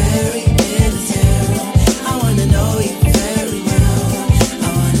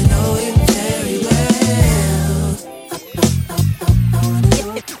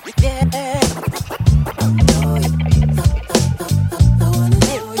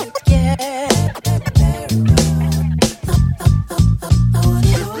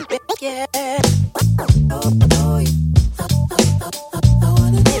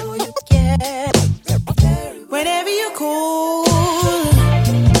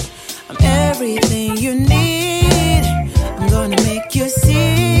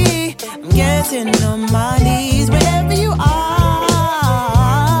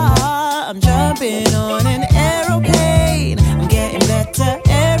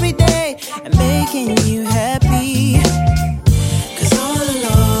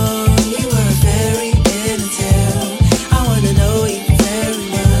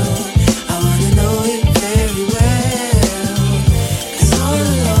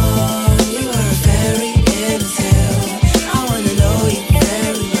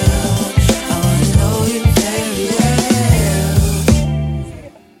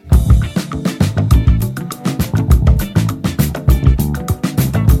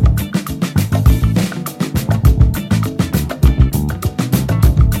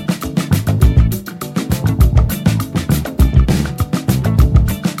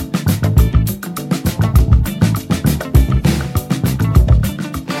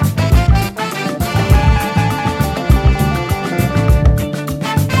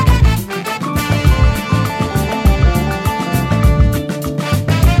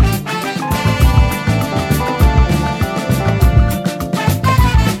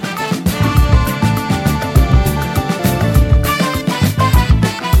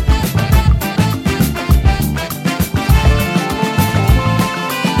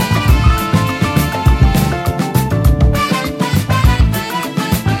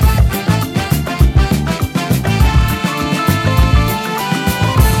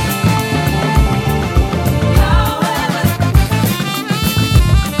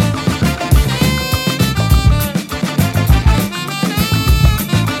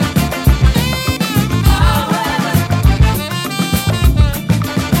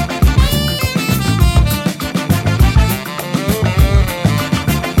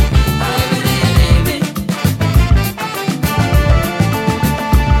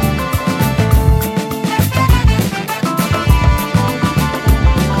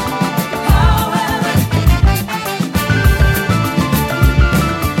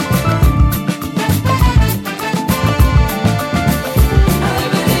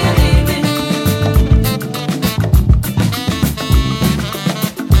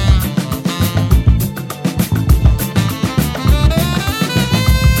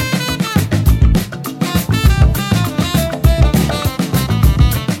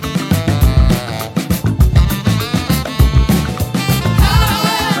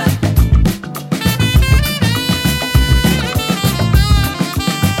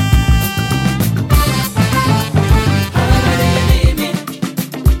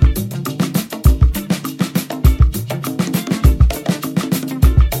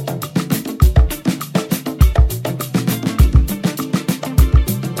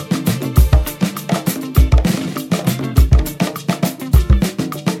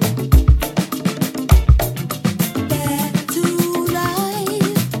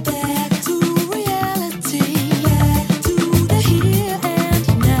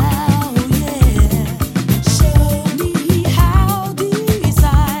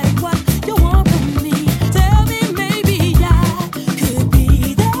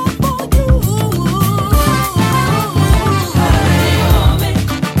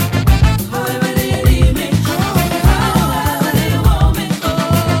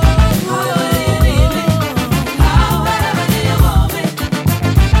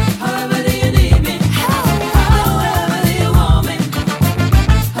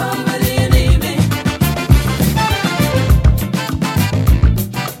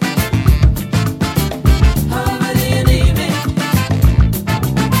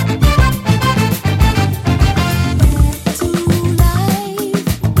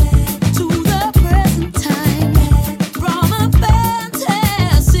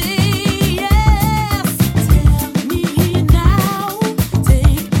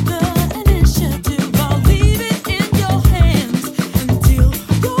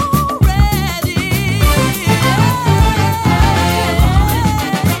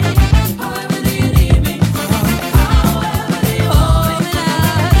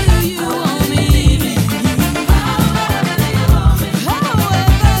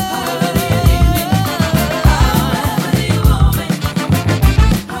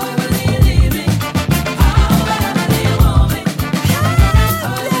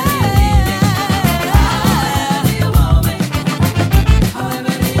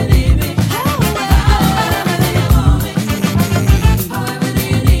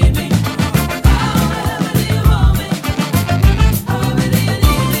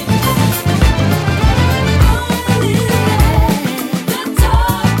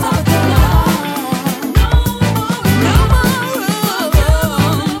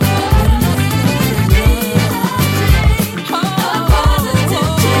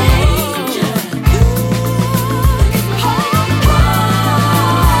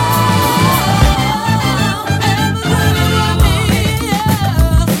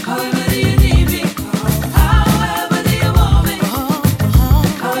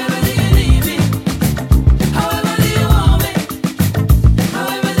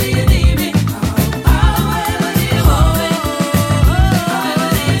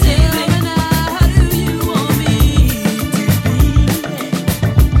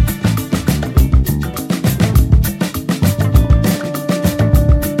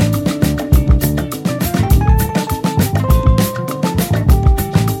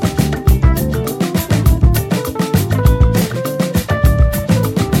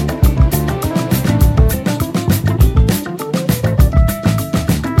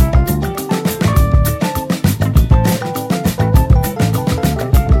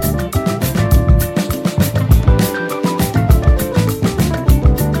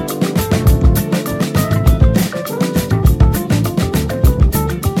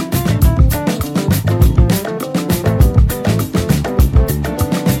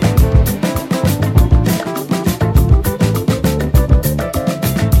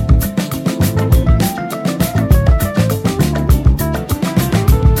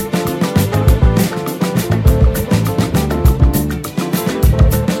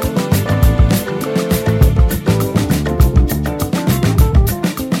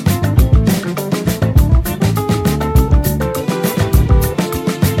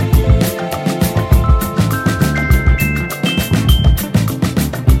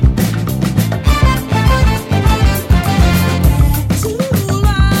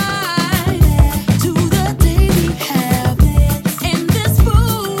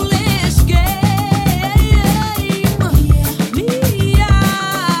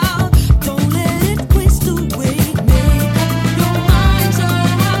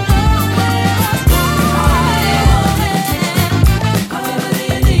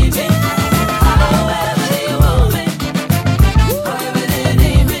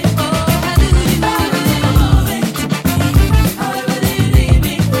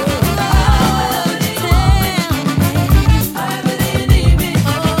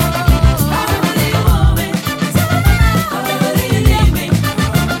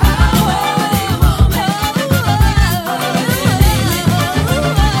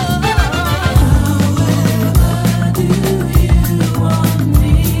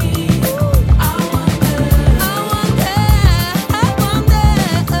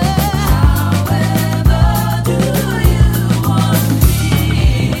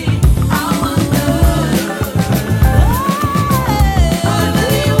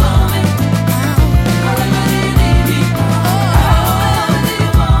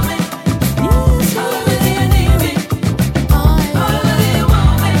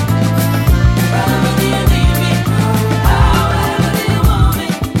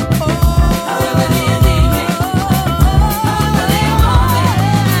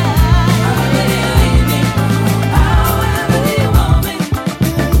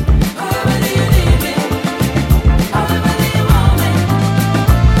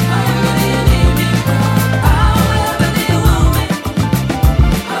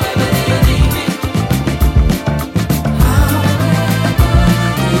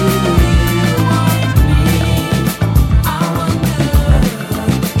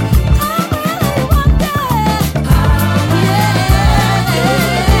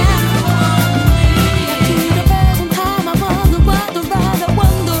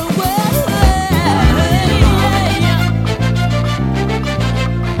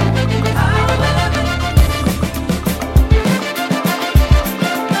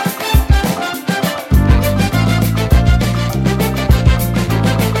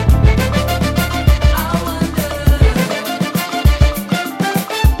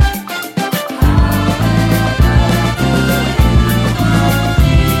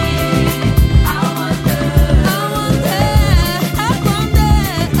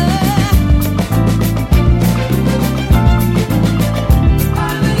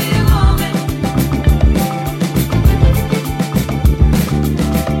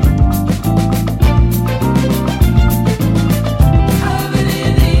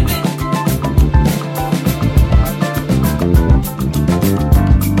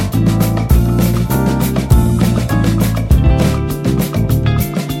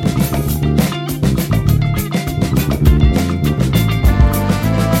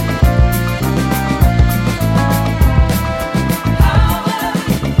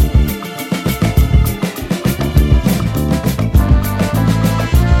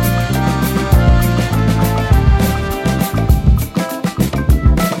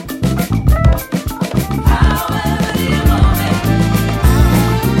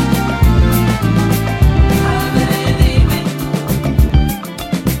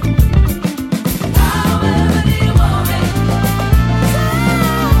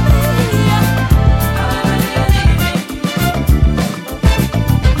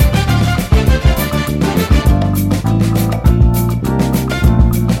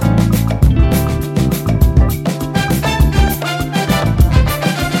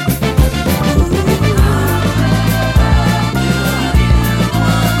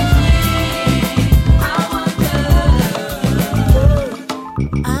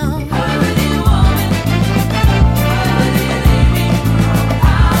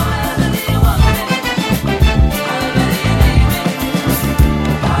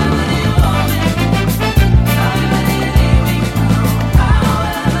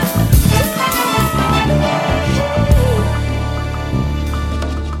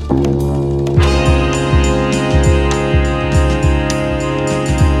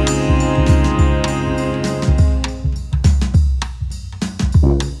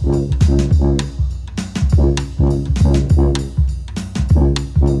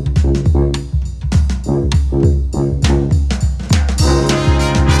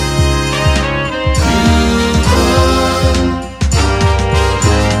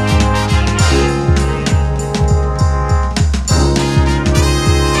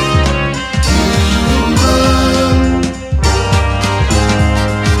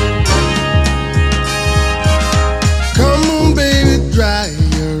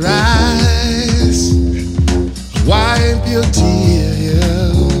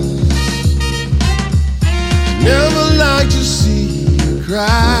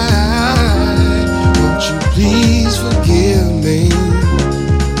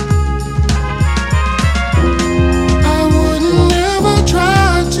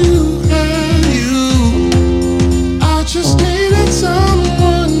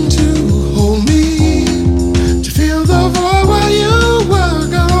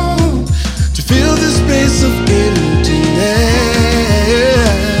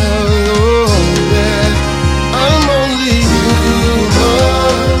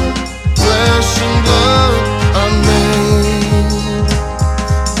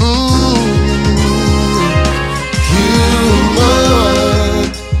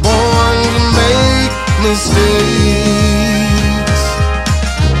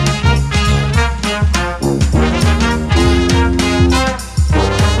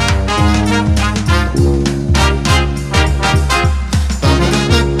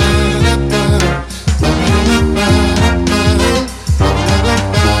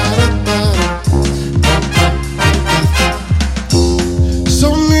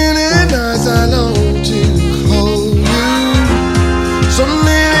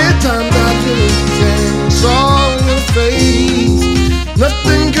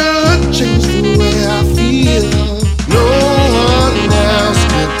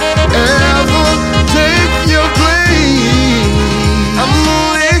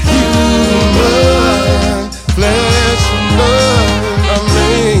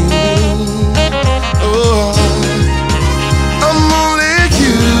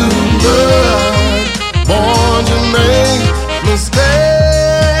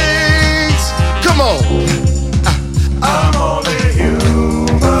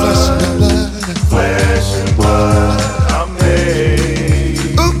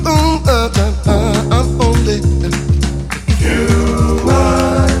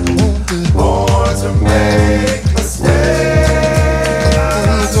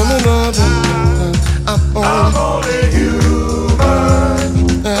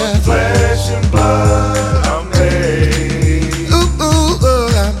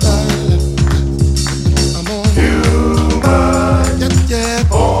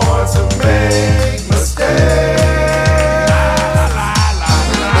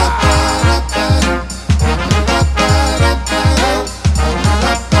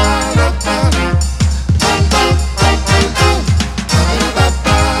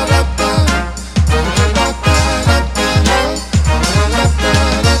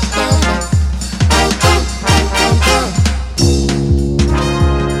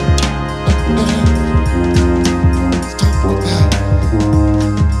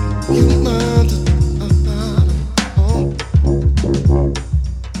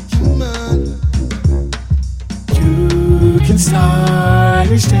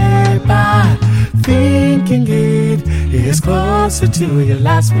 closer to your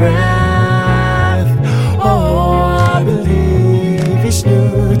last breath. Oh, I believe each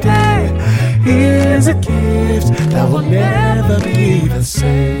new day is a gift that will never be the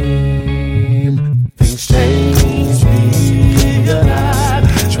same. Things change, be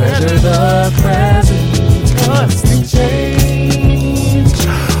alive, treasure the present, 'cause things change.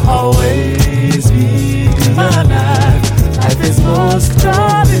 Always be alive, life is most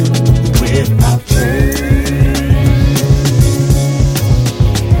darling without change.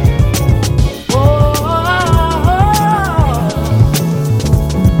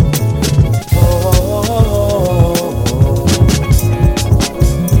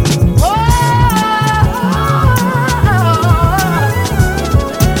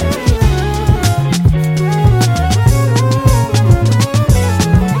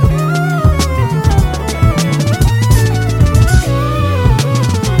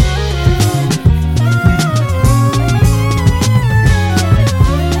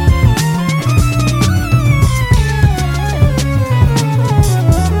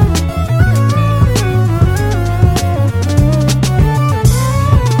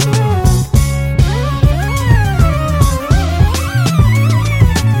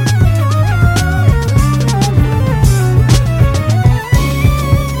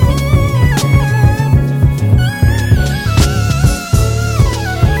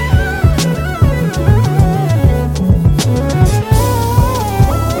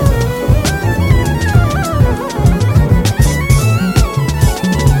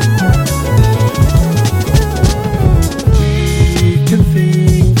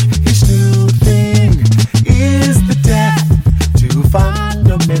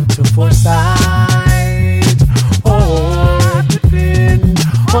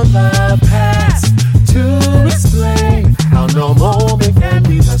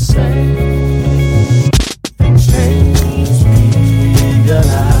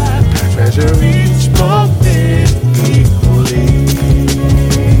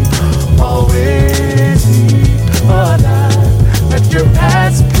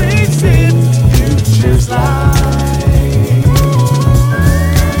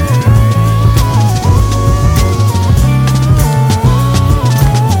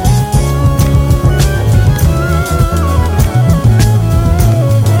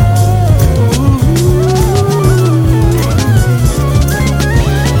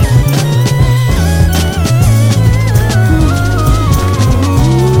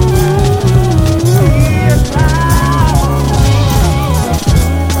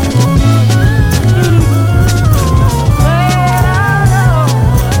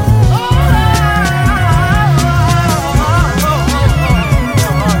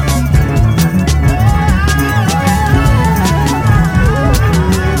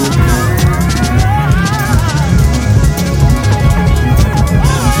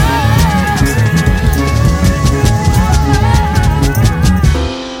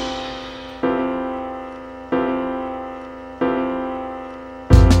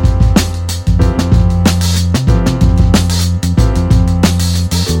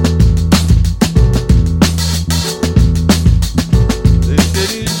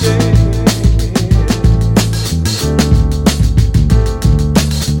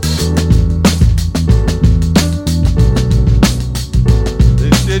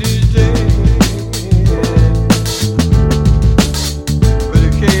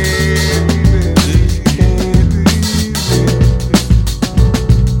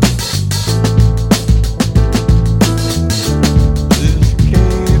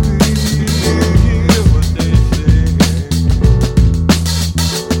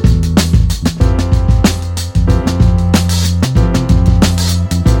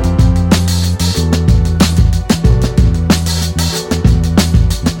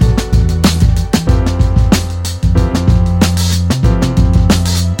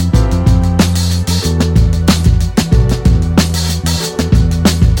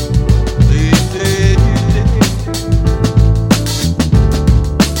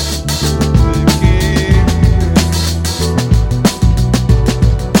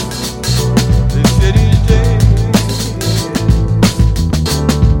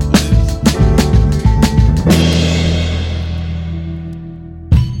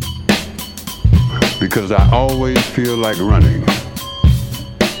 Because I always feel like running,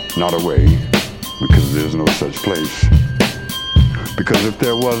 not away, because there's no such place. Because if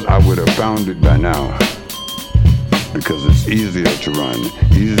there was, I would have found it by now. Because it's easier to run,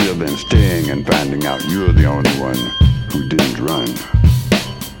 easier than staying and finding out you're the only one who didn't run.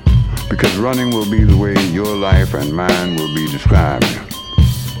 Because running will be the way your life and mine will be described,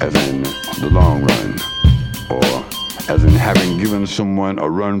 as in the long run, or as in having given someone a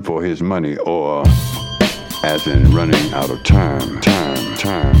run for his money, or as in running out of time.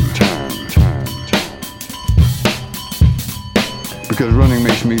 Because running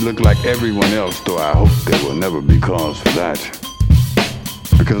makes me look like everyone else, though I hope there will never be cause for that.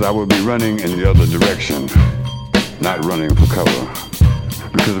 Because I will be running in the other direction, not running for cover.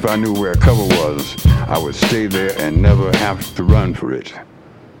 Because if I knew where cover was, I would stay there and never have to run for it.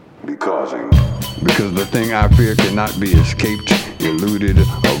 Because the thing I fear cannot be escaped, eluded,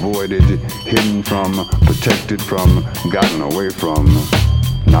 avoided, hidden from, protected from, gotten away from,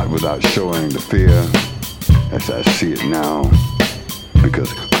 not without showing the fear as I see it now.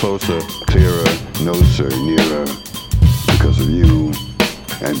 Because closer, clearer, closer, nearer, because of you,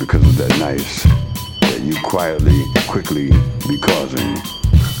 and because of that nice that you quietly, quickly be causing.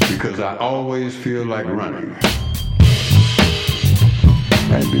 Because I always feel like running.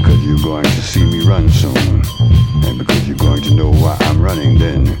 And because you're going to see me run soon, and because you're going to know why I'm running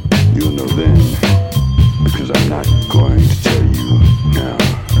then, you'll know then, because I'm not going to tell you now.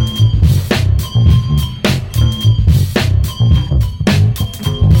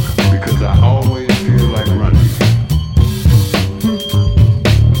 Because I always feel like running.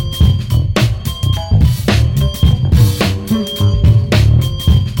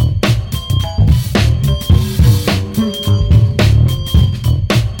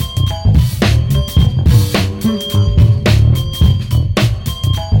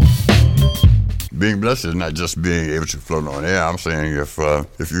 Being blessed is not just being able to float on air. I'm saying if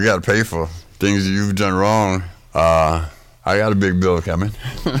you got to pay for things that you've done wrong, I got a big bill coming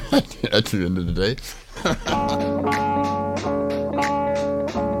at the end of the day.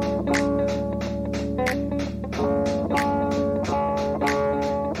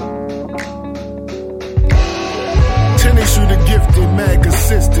 Shoot the gifted, mad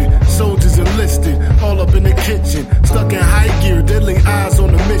consistent, soldiers enlisted, all up in the kitchen, stuck in high gear, deadly eyes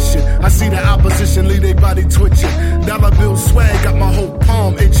on the mission. I see the opposition leave their body twitching. Dollar bill swag got my whole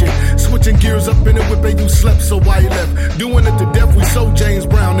palm itching. Switching gears up in it whip and you slept, so why you left? Doing it to death, we so James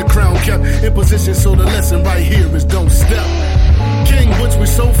Brown, the crown kept in position, so the lesson right here is don't step. King Woods, we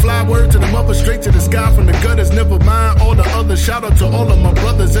so fly, word to the mother, straight to the sky from the gutters. Never mind all the others. Shout out to all of my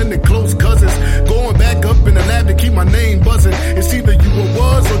brothers and the close cousins. Going back up in the lab to keep my name buzzing. It's either you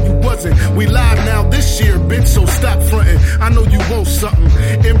was or you wasn't. We live now this year, bitch, so stop fronting. I know you want something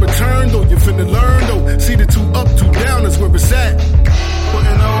in return, though you finna learn, though. See the 2 up, 2 down is where it's at.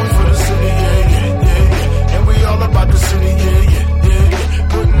 Putting on for the city, yeah. And we all about the city, yeah.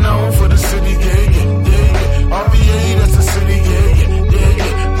 Putting on for the city, yeah. RVA, that's the city, yeah.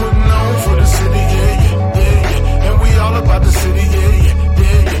 Putting on for the city, yeah. And we all about the city,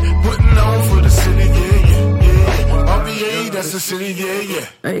 yeah. Putting on for the city, yeah. RVA, that's the city, yeah.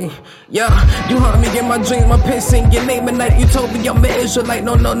 Hey, yeah, you heard me in my dreams, my pen sing your name at night. You told me I'm an Israelite,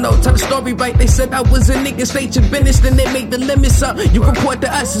 no. Tell the story right, they said I was a nigga, state your business, then they make the limits up. You report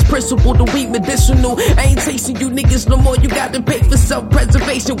to us as principle, the weed medicinal. I ain't tasting you niggas no more, you got to pay for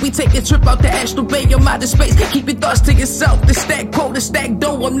self-preservation. We take a trip out the astral bay, your mind is space. Keep your thoughts to yourself, the stack quote, the stack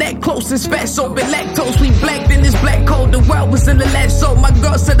dough. I'm that close, it's fat, so been lactose. We black, then it's black cold, the world was in the last so. My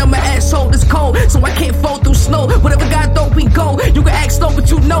girl said I'm an asshole, it's cold, so I can't fall through snow. Whatever God thought we go, you can ask though, but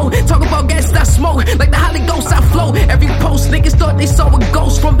you know. Talk about gas, I smoke, like the Holy Ghost, I flow. Every post, niggas thought they saw a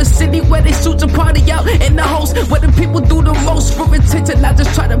ghost from the city where they shoot and party out in the host, where the people do the most for attention. I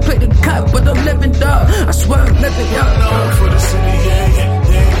just try to play the cut, but I'm living up. I swear I'm living up. Putting on for the city,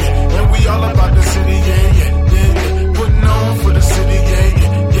 yeah. And we all about the city, yeah. Putting on for the city,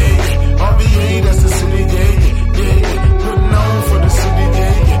 yeah. RVA, that's the city, yeah. Putting on for the city,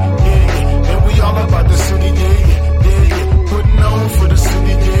 yeah. And we all about the city, yeah. Putting on for the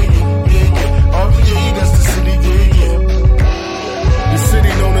city, yeah. RVA, that's the city, yeah. The city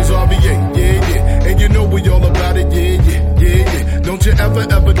known as RVA, yeah. And you know we all about it, yeah. Don't you ever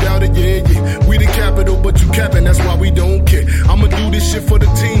doubt it, yeah. We the capital, but you capping, that's why we don't care. I'ma do this shit for the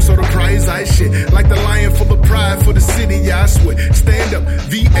team, so the prize I shit. Like the lion full of pride for the city, yeah, I swear. Stand up,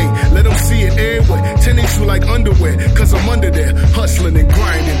 VA, let them see it everywhere. Tennis you like underwear, cause I'm under there, hustling and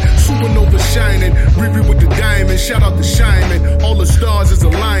grinding. Supernova shining, Riri with the diamond. Shout out to Shining, all the stars is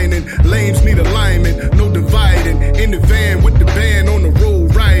aligning. Lames need alignment, no dividing. In the van with the band, on the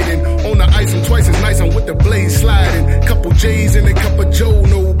road riding. On the ice, I'm twice as nice, I'm with the blade sliding. Couple J's and a cup of Joe,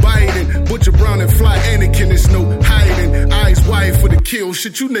 no Biden. Butcher Brown and Fly Anakin, it's no hiding. Eyes wide for the kill,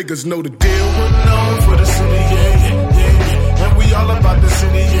 shit, you niggas know the deal. Putting on for the city, yeah. And we all about the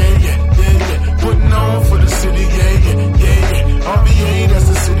city, yeah. Putting on for the city, yeah. RVA, that's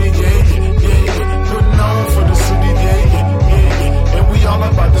the city, yeah. Putting on for the city, yeah. And we all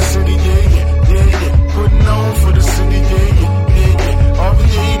about the city, yeah. Putting on for the city, yeah.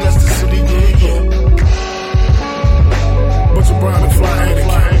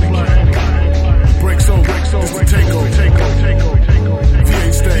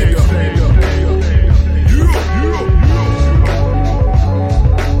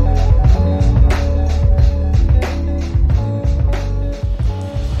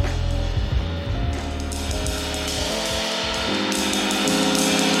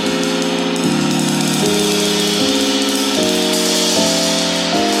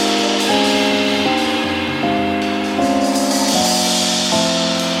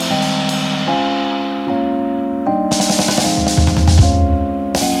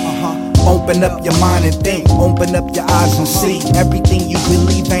 Open up your mind and think, open up your eyes and see. Everything you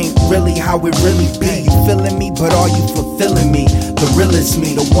believe ain't really how it really be. You feeling me, but are you fulfilling me? The realest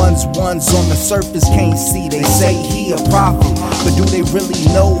me, the ones on the surface can't see. They say he a prophet, but do they really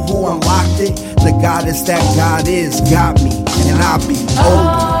know who unlocked it? The goddess that God is got me, and I be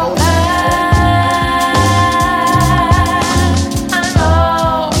open.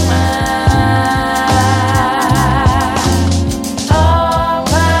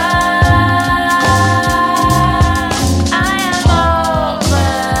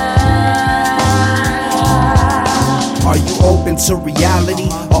 Are you open to reality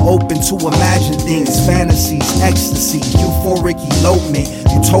or open to imagine things, fantasies, ecstasy, euphoric elopement,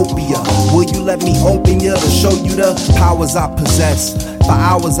 utopia? Will you let me open you to show you the powers I possess? For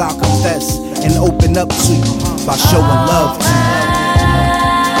hours I'll confess and open up to you by showing love to you.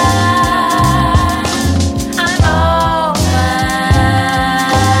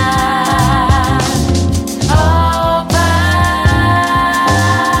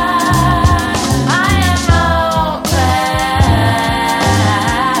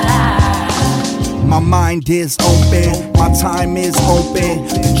 My mind is open, my time is open.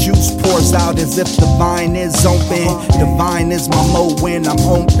 The juice pours out as if the vine is open. Divine is my mode when I'm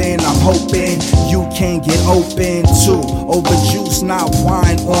open. I'm hoping you can get open too. Over juice, not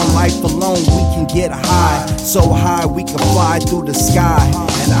wine. On life alone, we can get high. So high we can fly through the sky.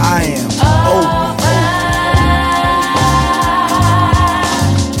 And I am open.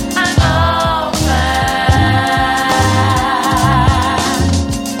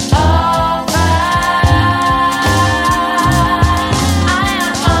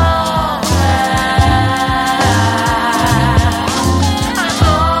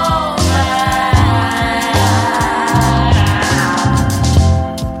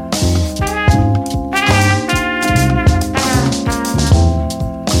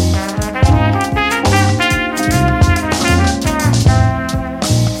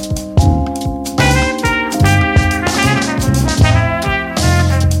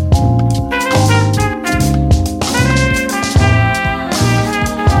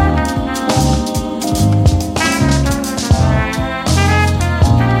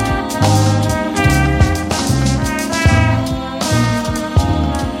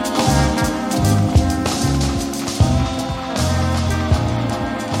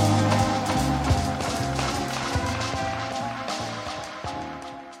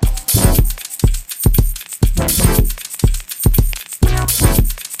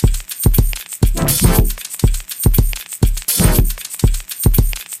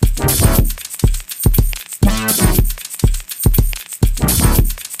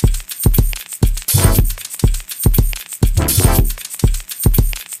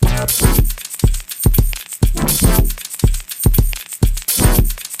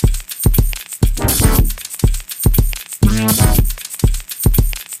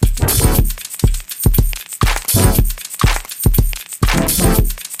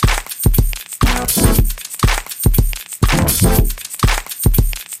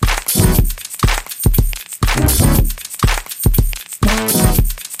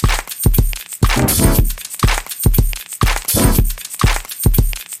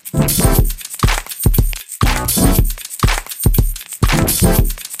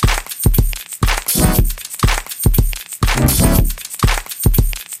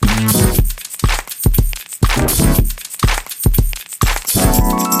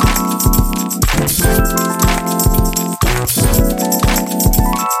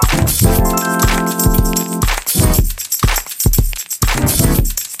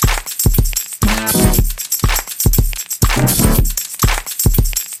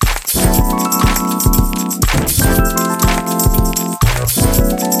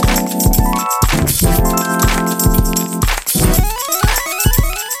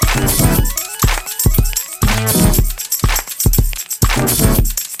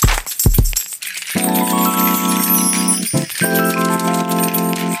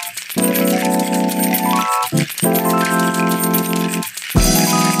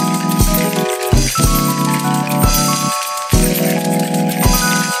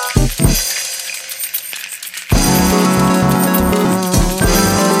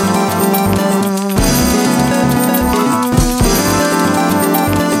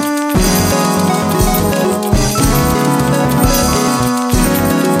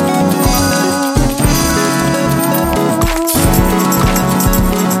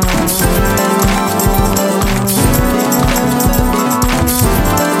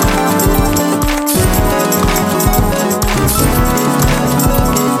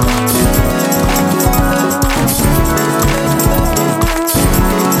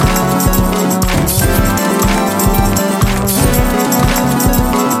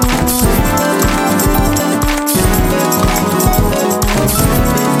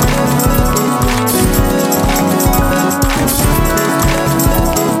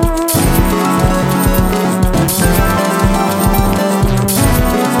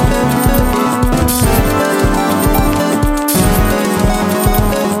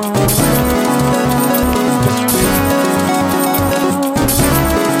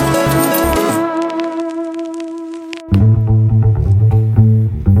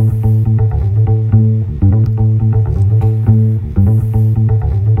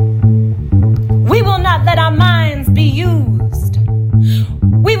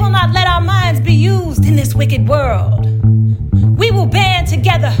 wicked world. We will band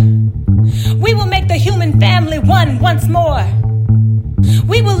together. We will make the human family one once more.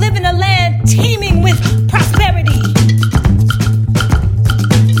 We will live in a land teeming with prosperity,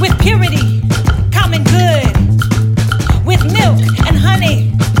 with purity, common good, with milk and honey.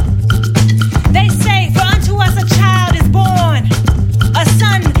 They say, for unto us a child is born, a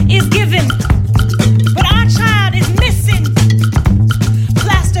son is given, but our child is missing,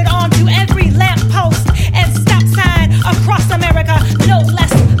 plastered onto every lamppost and stop sign across America, no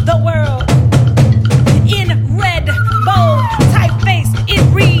less the world. In red, bold typeface, it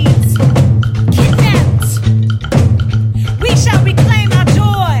reads, kidnapped. We shall reclaim our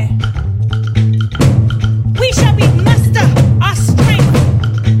joy. We shall muster our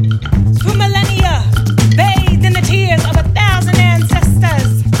strength. Through millennia, bathed in the tears of 1,000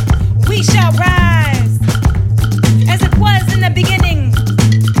 ancestors, we shall rise. As it was in the beginning,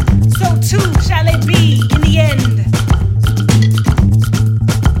 so too shall it be in the end.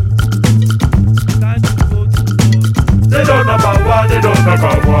 They don't know about war, they don't know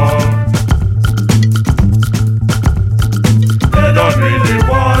about war. They don't really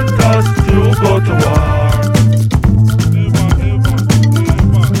want us to go to war.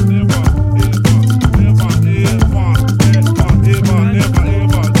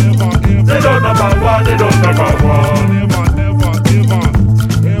 They don't know about war, they don't know about war.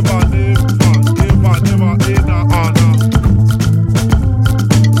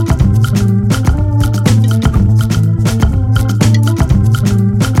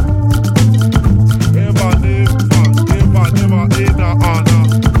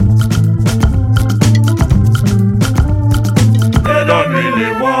 They don't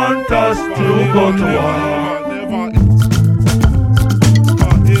really want us to go to war.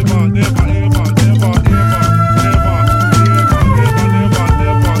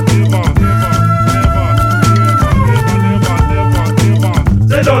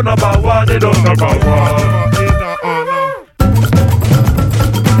 They don't know about war, they don't know about war.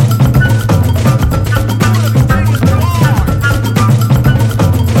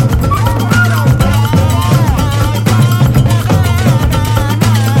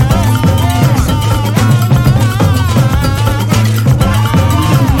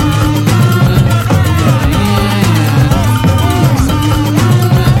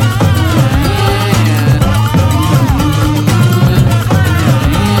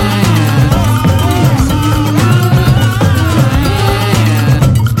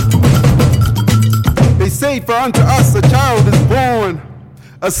 For unto us a child is born,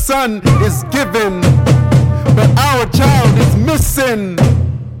 a son is given, but our child is missing.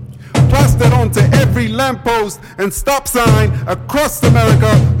 Plastered onto every lamppost and stop sign across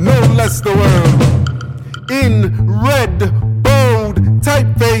America, no less the world. In red, bold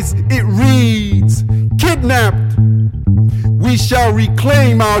typeface, it reads, kidnapped. We shall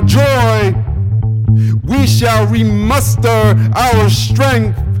reclaim our joy. We shall remuster our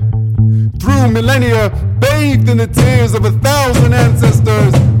strength. Through millennia, bathed in the tears of 1,000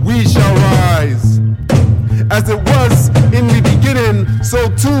 ancestors, we shall rise. As it was in the beginning, so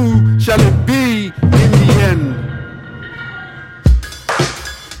too shall it be in the end.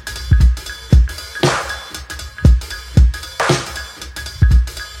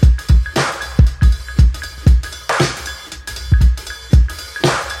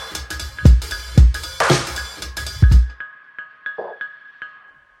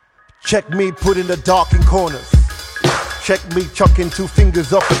 Check me put in the darkened corners. Check me chucking 2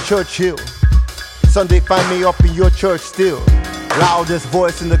 fingers up at Churchill. Sunday find me up in your church still. Loudest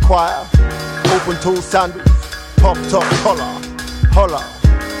voice in the choir. Open toe sandals. Popped up collar. Holla.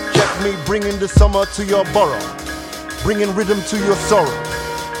 Check me bringing the summer to your borough. Bringing rhythm to your sorrow.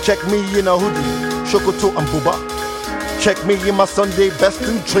 Check me in a hoodie. Shokoto and Booba. Check me in my Sunday best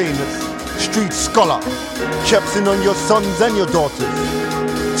and trainers. Street scholar. Checks in on your sons and your daughters.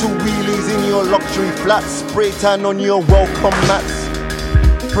 2 wheelies in your luxury flats, spray tan on your welcome mats,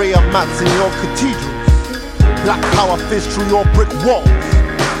 prayer mats in your cathedrals, black power fist through your brick walls,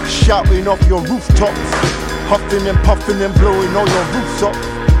 shouting off your rooftops, huffing and puffing and blowing all your roofs up.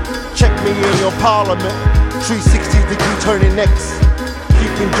 Check me in your parliament, 360-degree turning necks,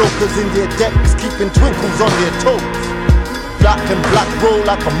 keeping jokers in their decks, keeping twinkles on their toes. Black and black roll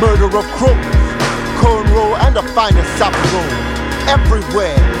like a murder of crows, cornrow and the finest sapper roll.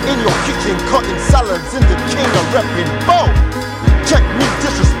 Everywhere, in your kitchen, cutting salads in the king of repping bow. Check me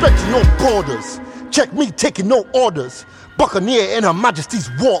disrespecting no borders. Check me taking no orders. Buccaneer in Her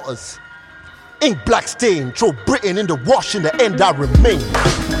Majesty's waters. Ink black stain, throw Britain in the wash, in the end I remain.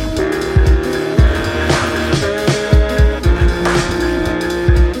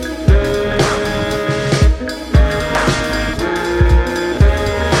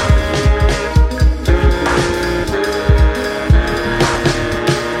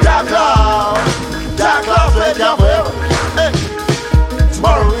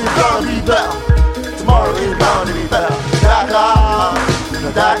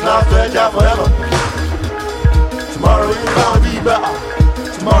 stretch out forever. Tomorrow is bound to be better.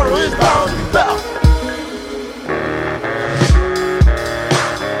 Tomorrow is bound to be better.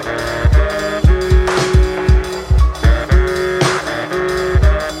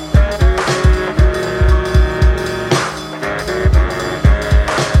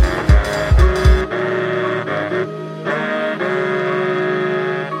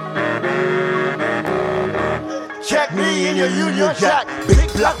 Check me in your Union Jack.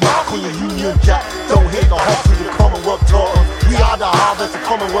 Big black mark on your Union Jack. Don't hate the hustle, the Commonwealth taught us. We are the harvest, the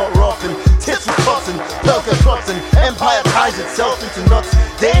Commonwealth roughing. Tissue crossing, Pelka crossing. Empire ties itself into nuts.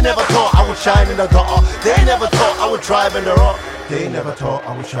 They never thought I would shine in the gutter. They never thought I would thrive in the rock. They never thought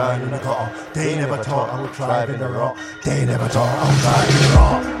I would shine in the gutter. They never thought I would thrive in the rock. They never thought I would thrive in the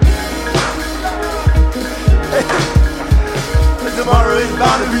rock. Tomorrow is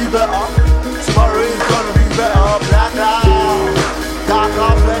bound to be better. Tomorrow is gonna be better. Black out, dark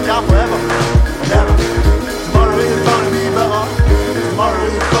out, stretch out forever. Never. Tomorrow is gonna be better. Tomorrow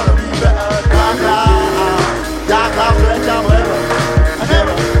is gonna be better. Dark out, stretch out forever.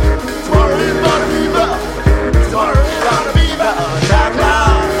 Never. Tomorrow is gonna be better. Tomorrow is gonna be better. Dark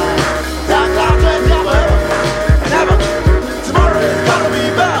out, stretch out forever. Never. Tomorrow is gonna be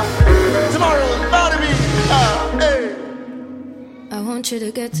better. Tomorrow is gonna be better. Hey. I want you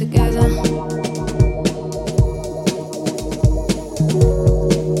to get together.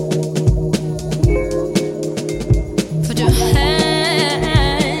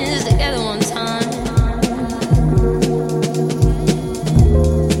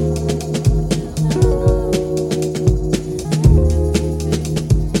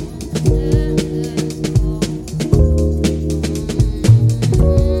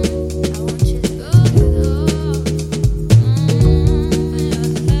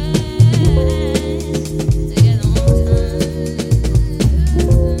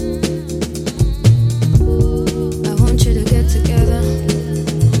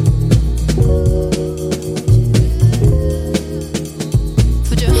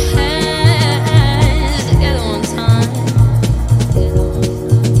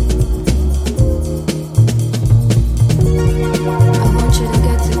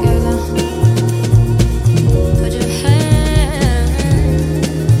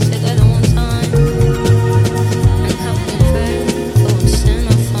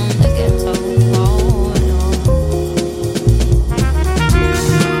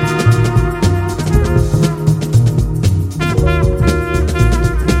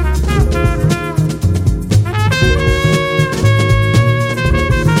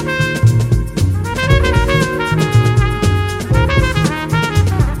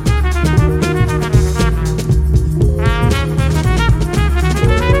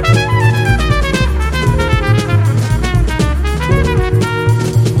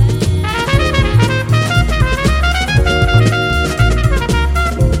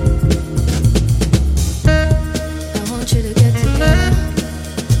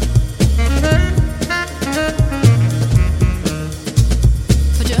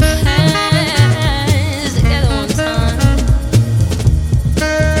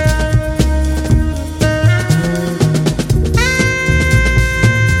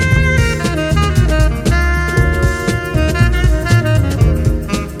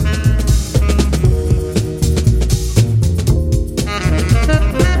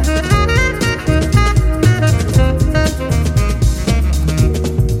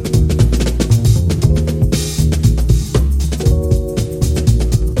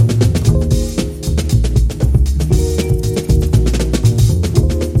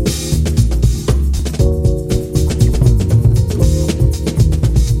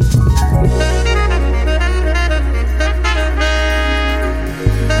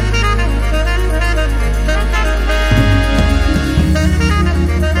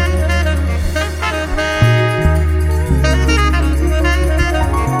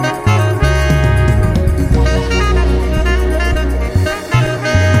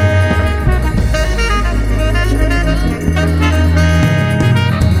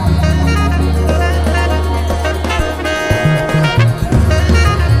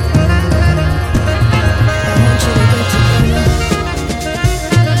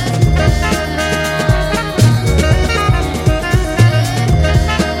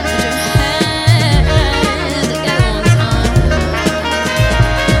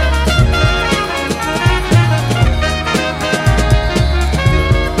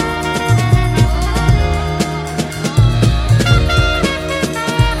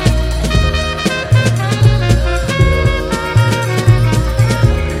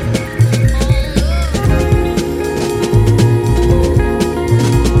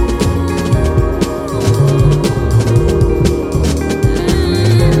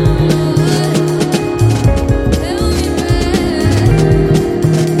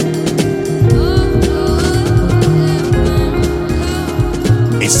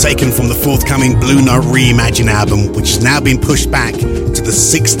 taken from the forthcoming Blue Note Reimagine album, which has now been pushed back to the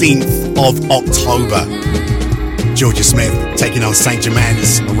 16th of October. Georgia Smith taking on Saint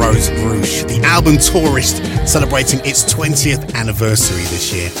Germain's Rose Rouge. The album Tourist celebrating its 20th anniversary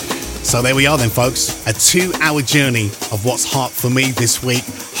this year. So there we are then, folks. A 2-hour journey of what's hot for me this week.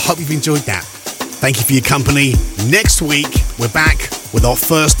 Hope you've enjoyed that. Thank you for your company. Next week, we're back with our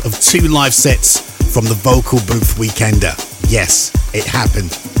first of 2 live sets from the Vocal Booth Weekender. Yes, it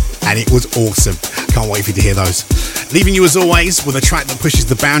happened. And it was awesome. Can't wait for you to hear those. Leaving you as always with a track that pushes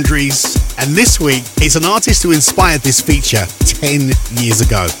the boundaries. And this week, it's an artist who inspired this feature 10 years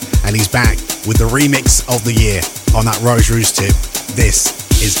ago. And he's back with the remix of the year on that Rose Rouge tip. This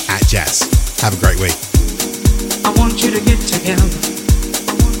is At Jazz. Have a great week. I want you to get together.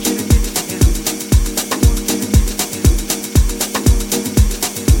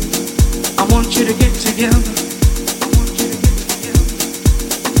 I want you to get together.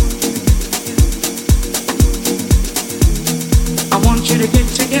 I want you to get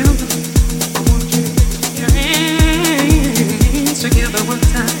together. Your hands together one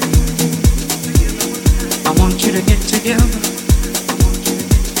time. I want you to get together. I want you to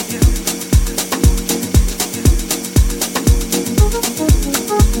get together.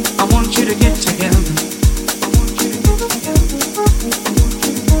 I want you to get together.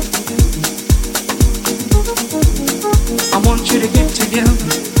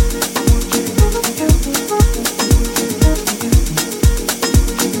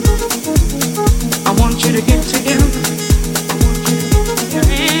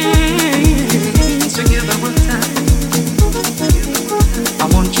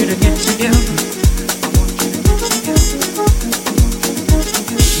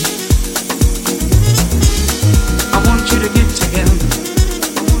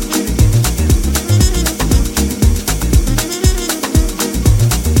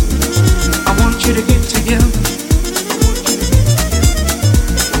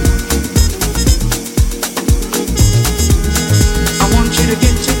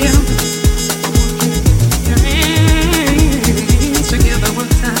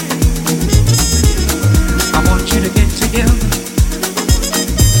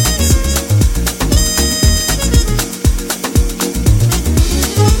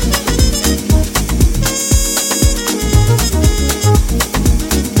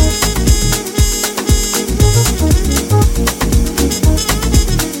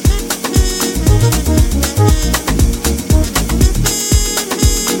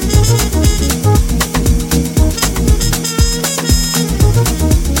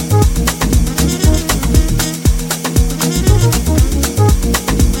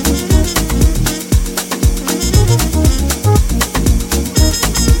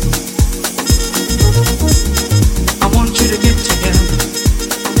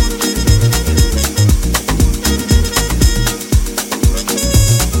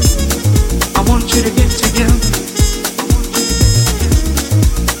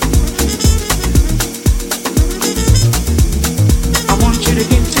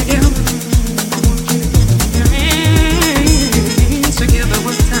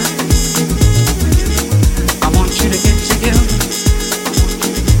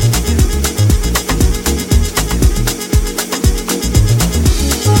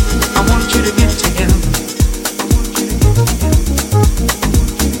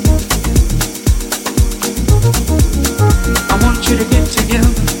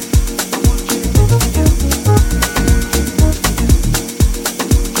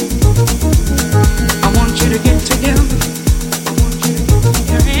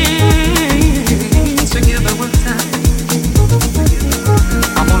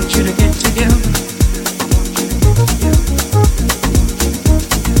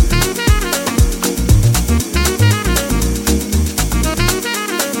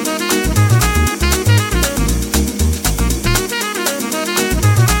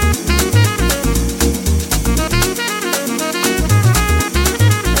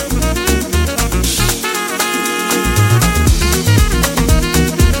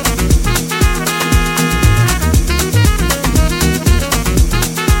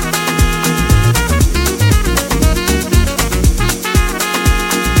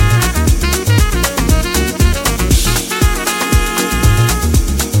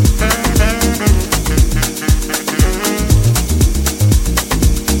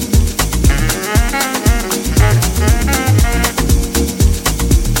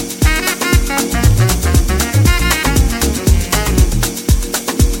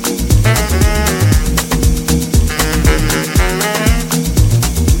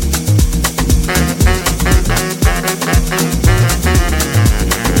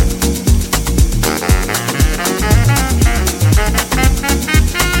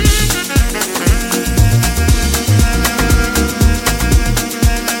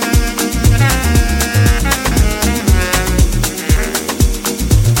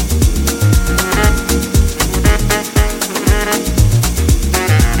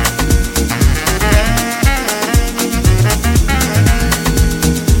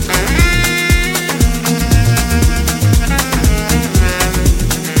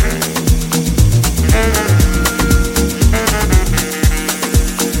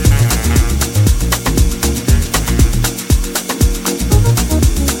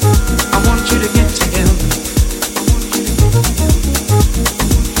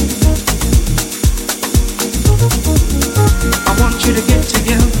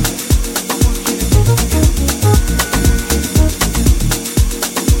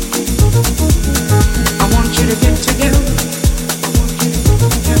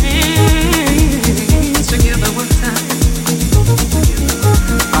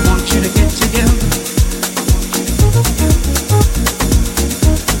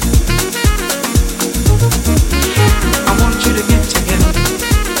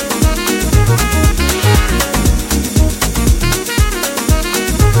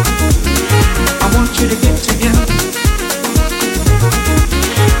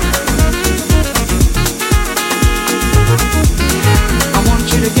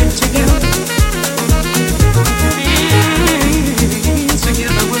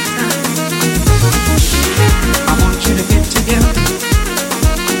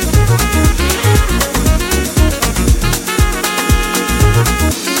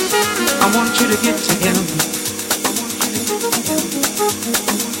 want you to get together.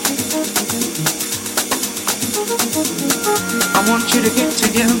 I want you to get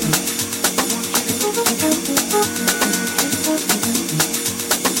together.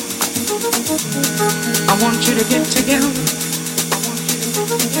 I want you to get together.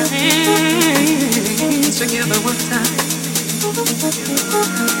 Together one time.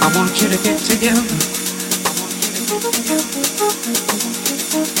 I want you to get together.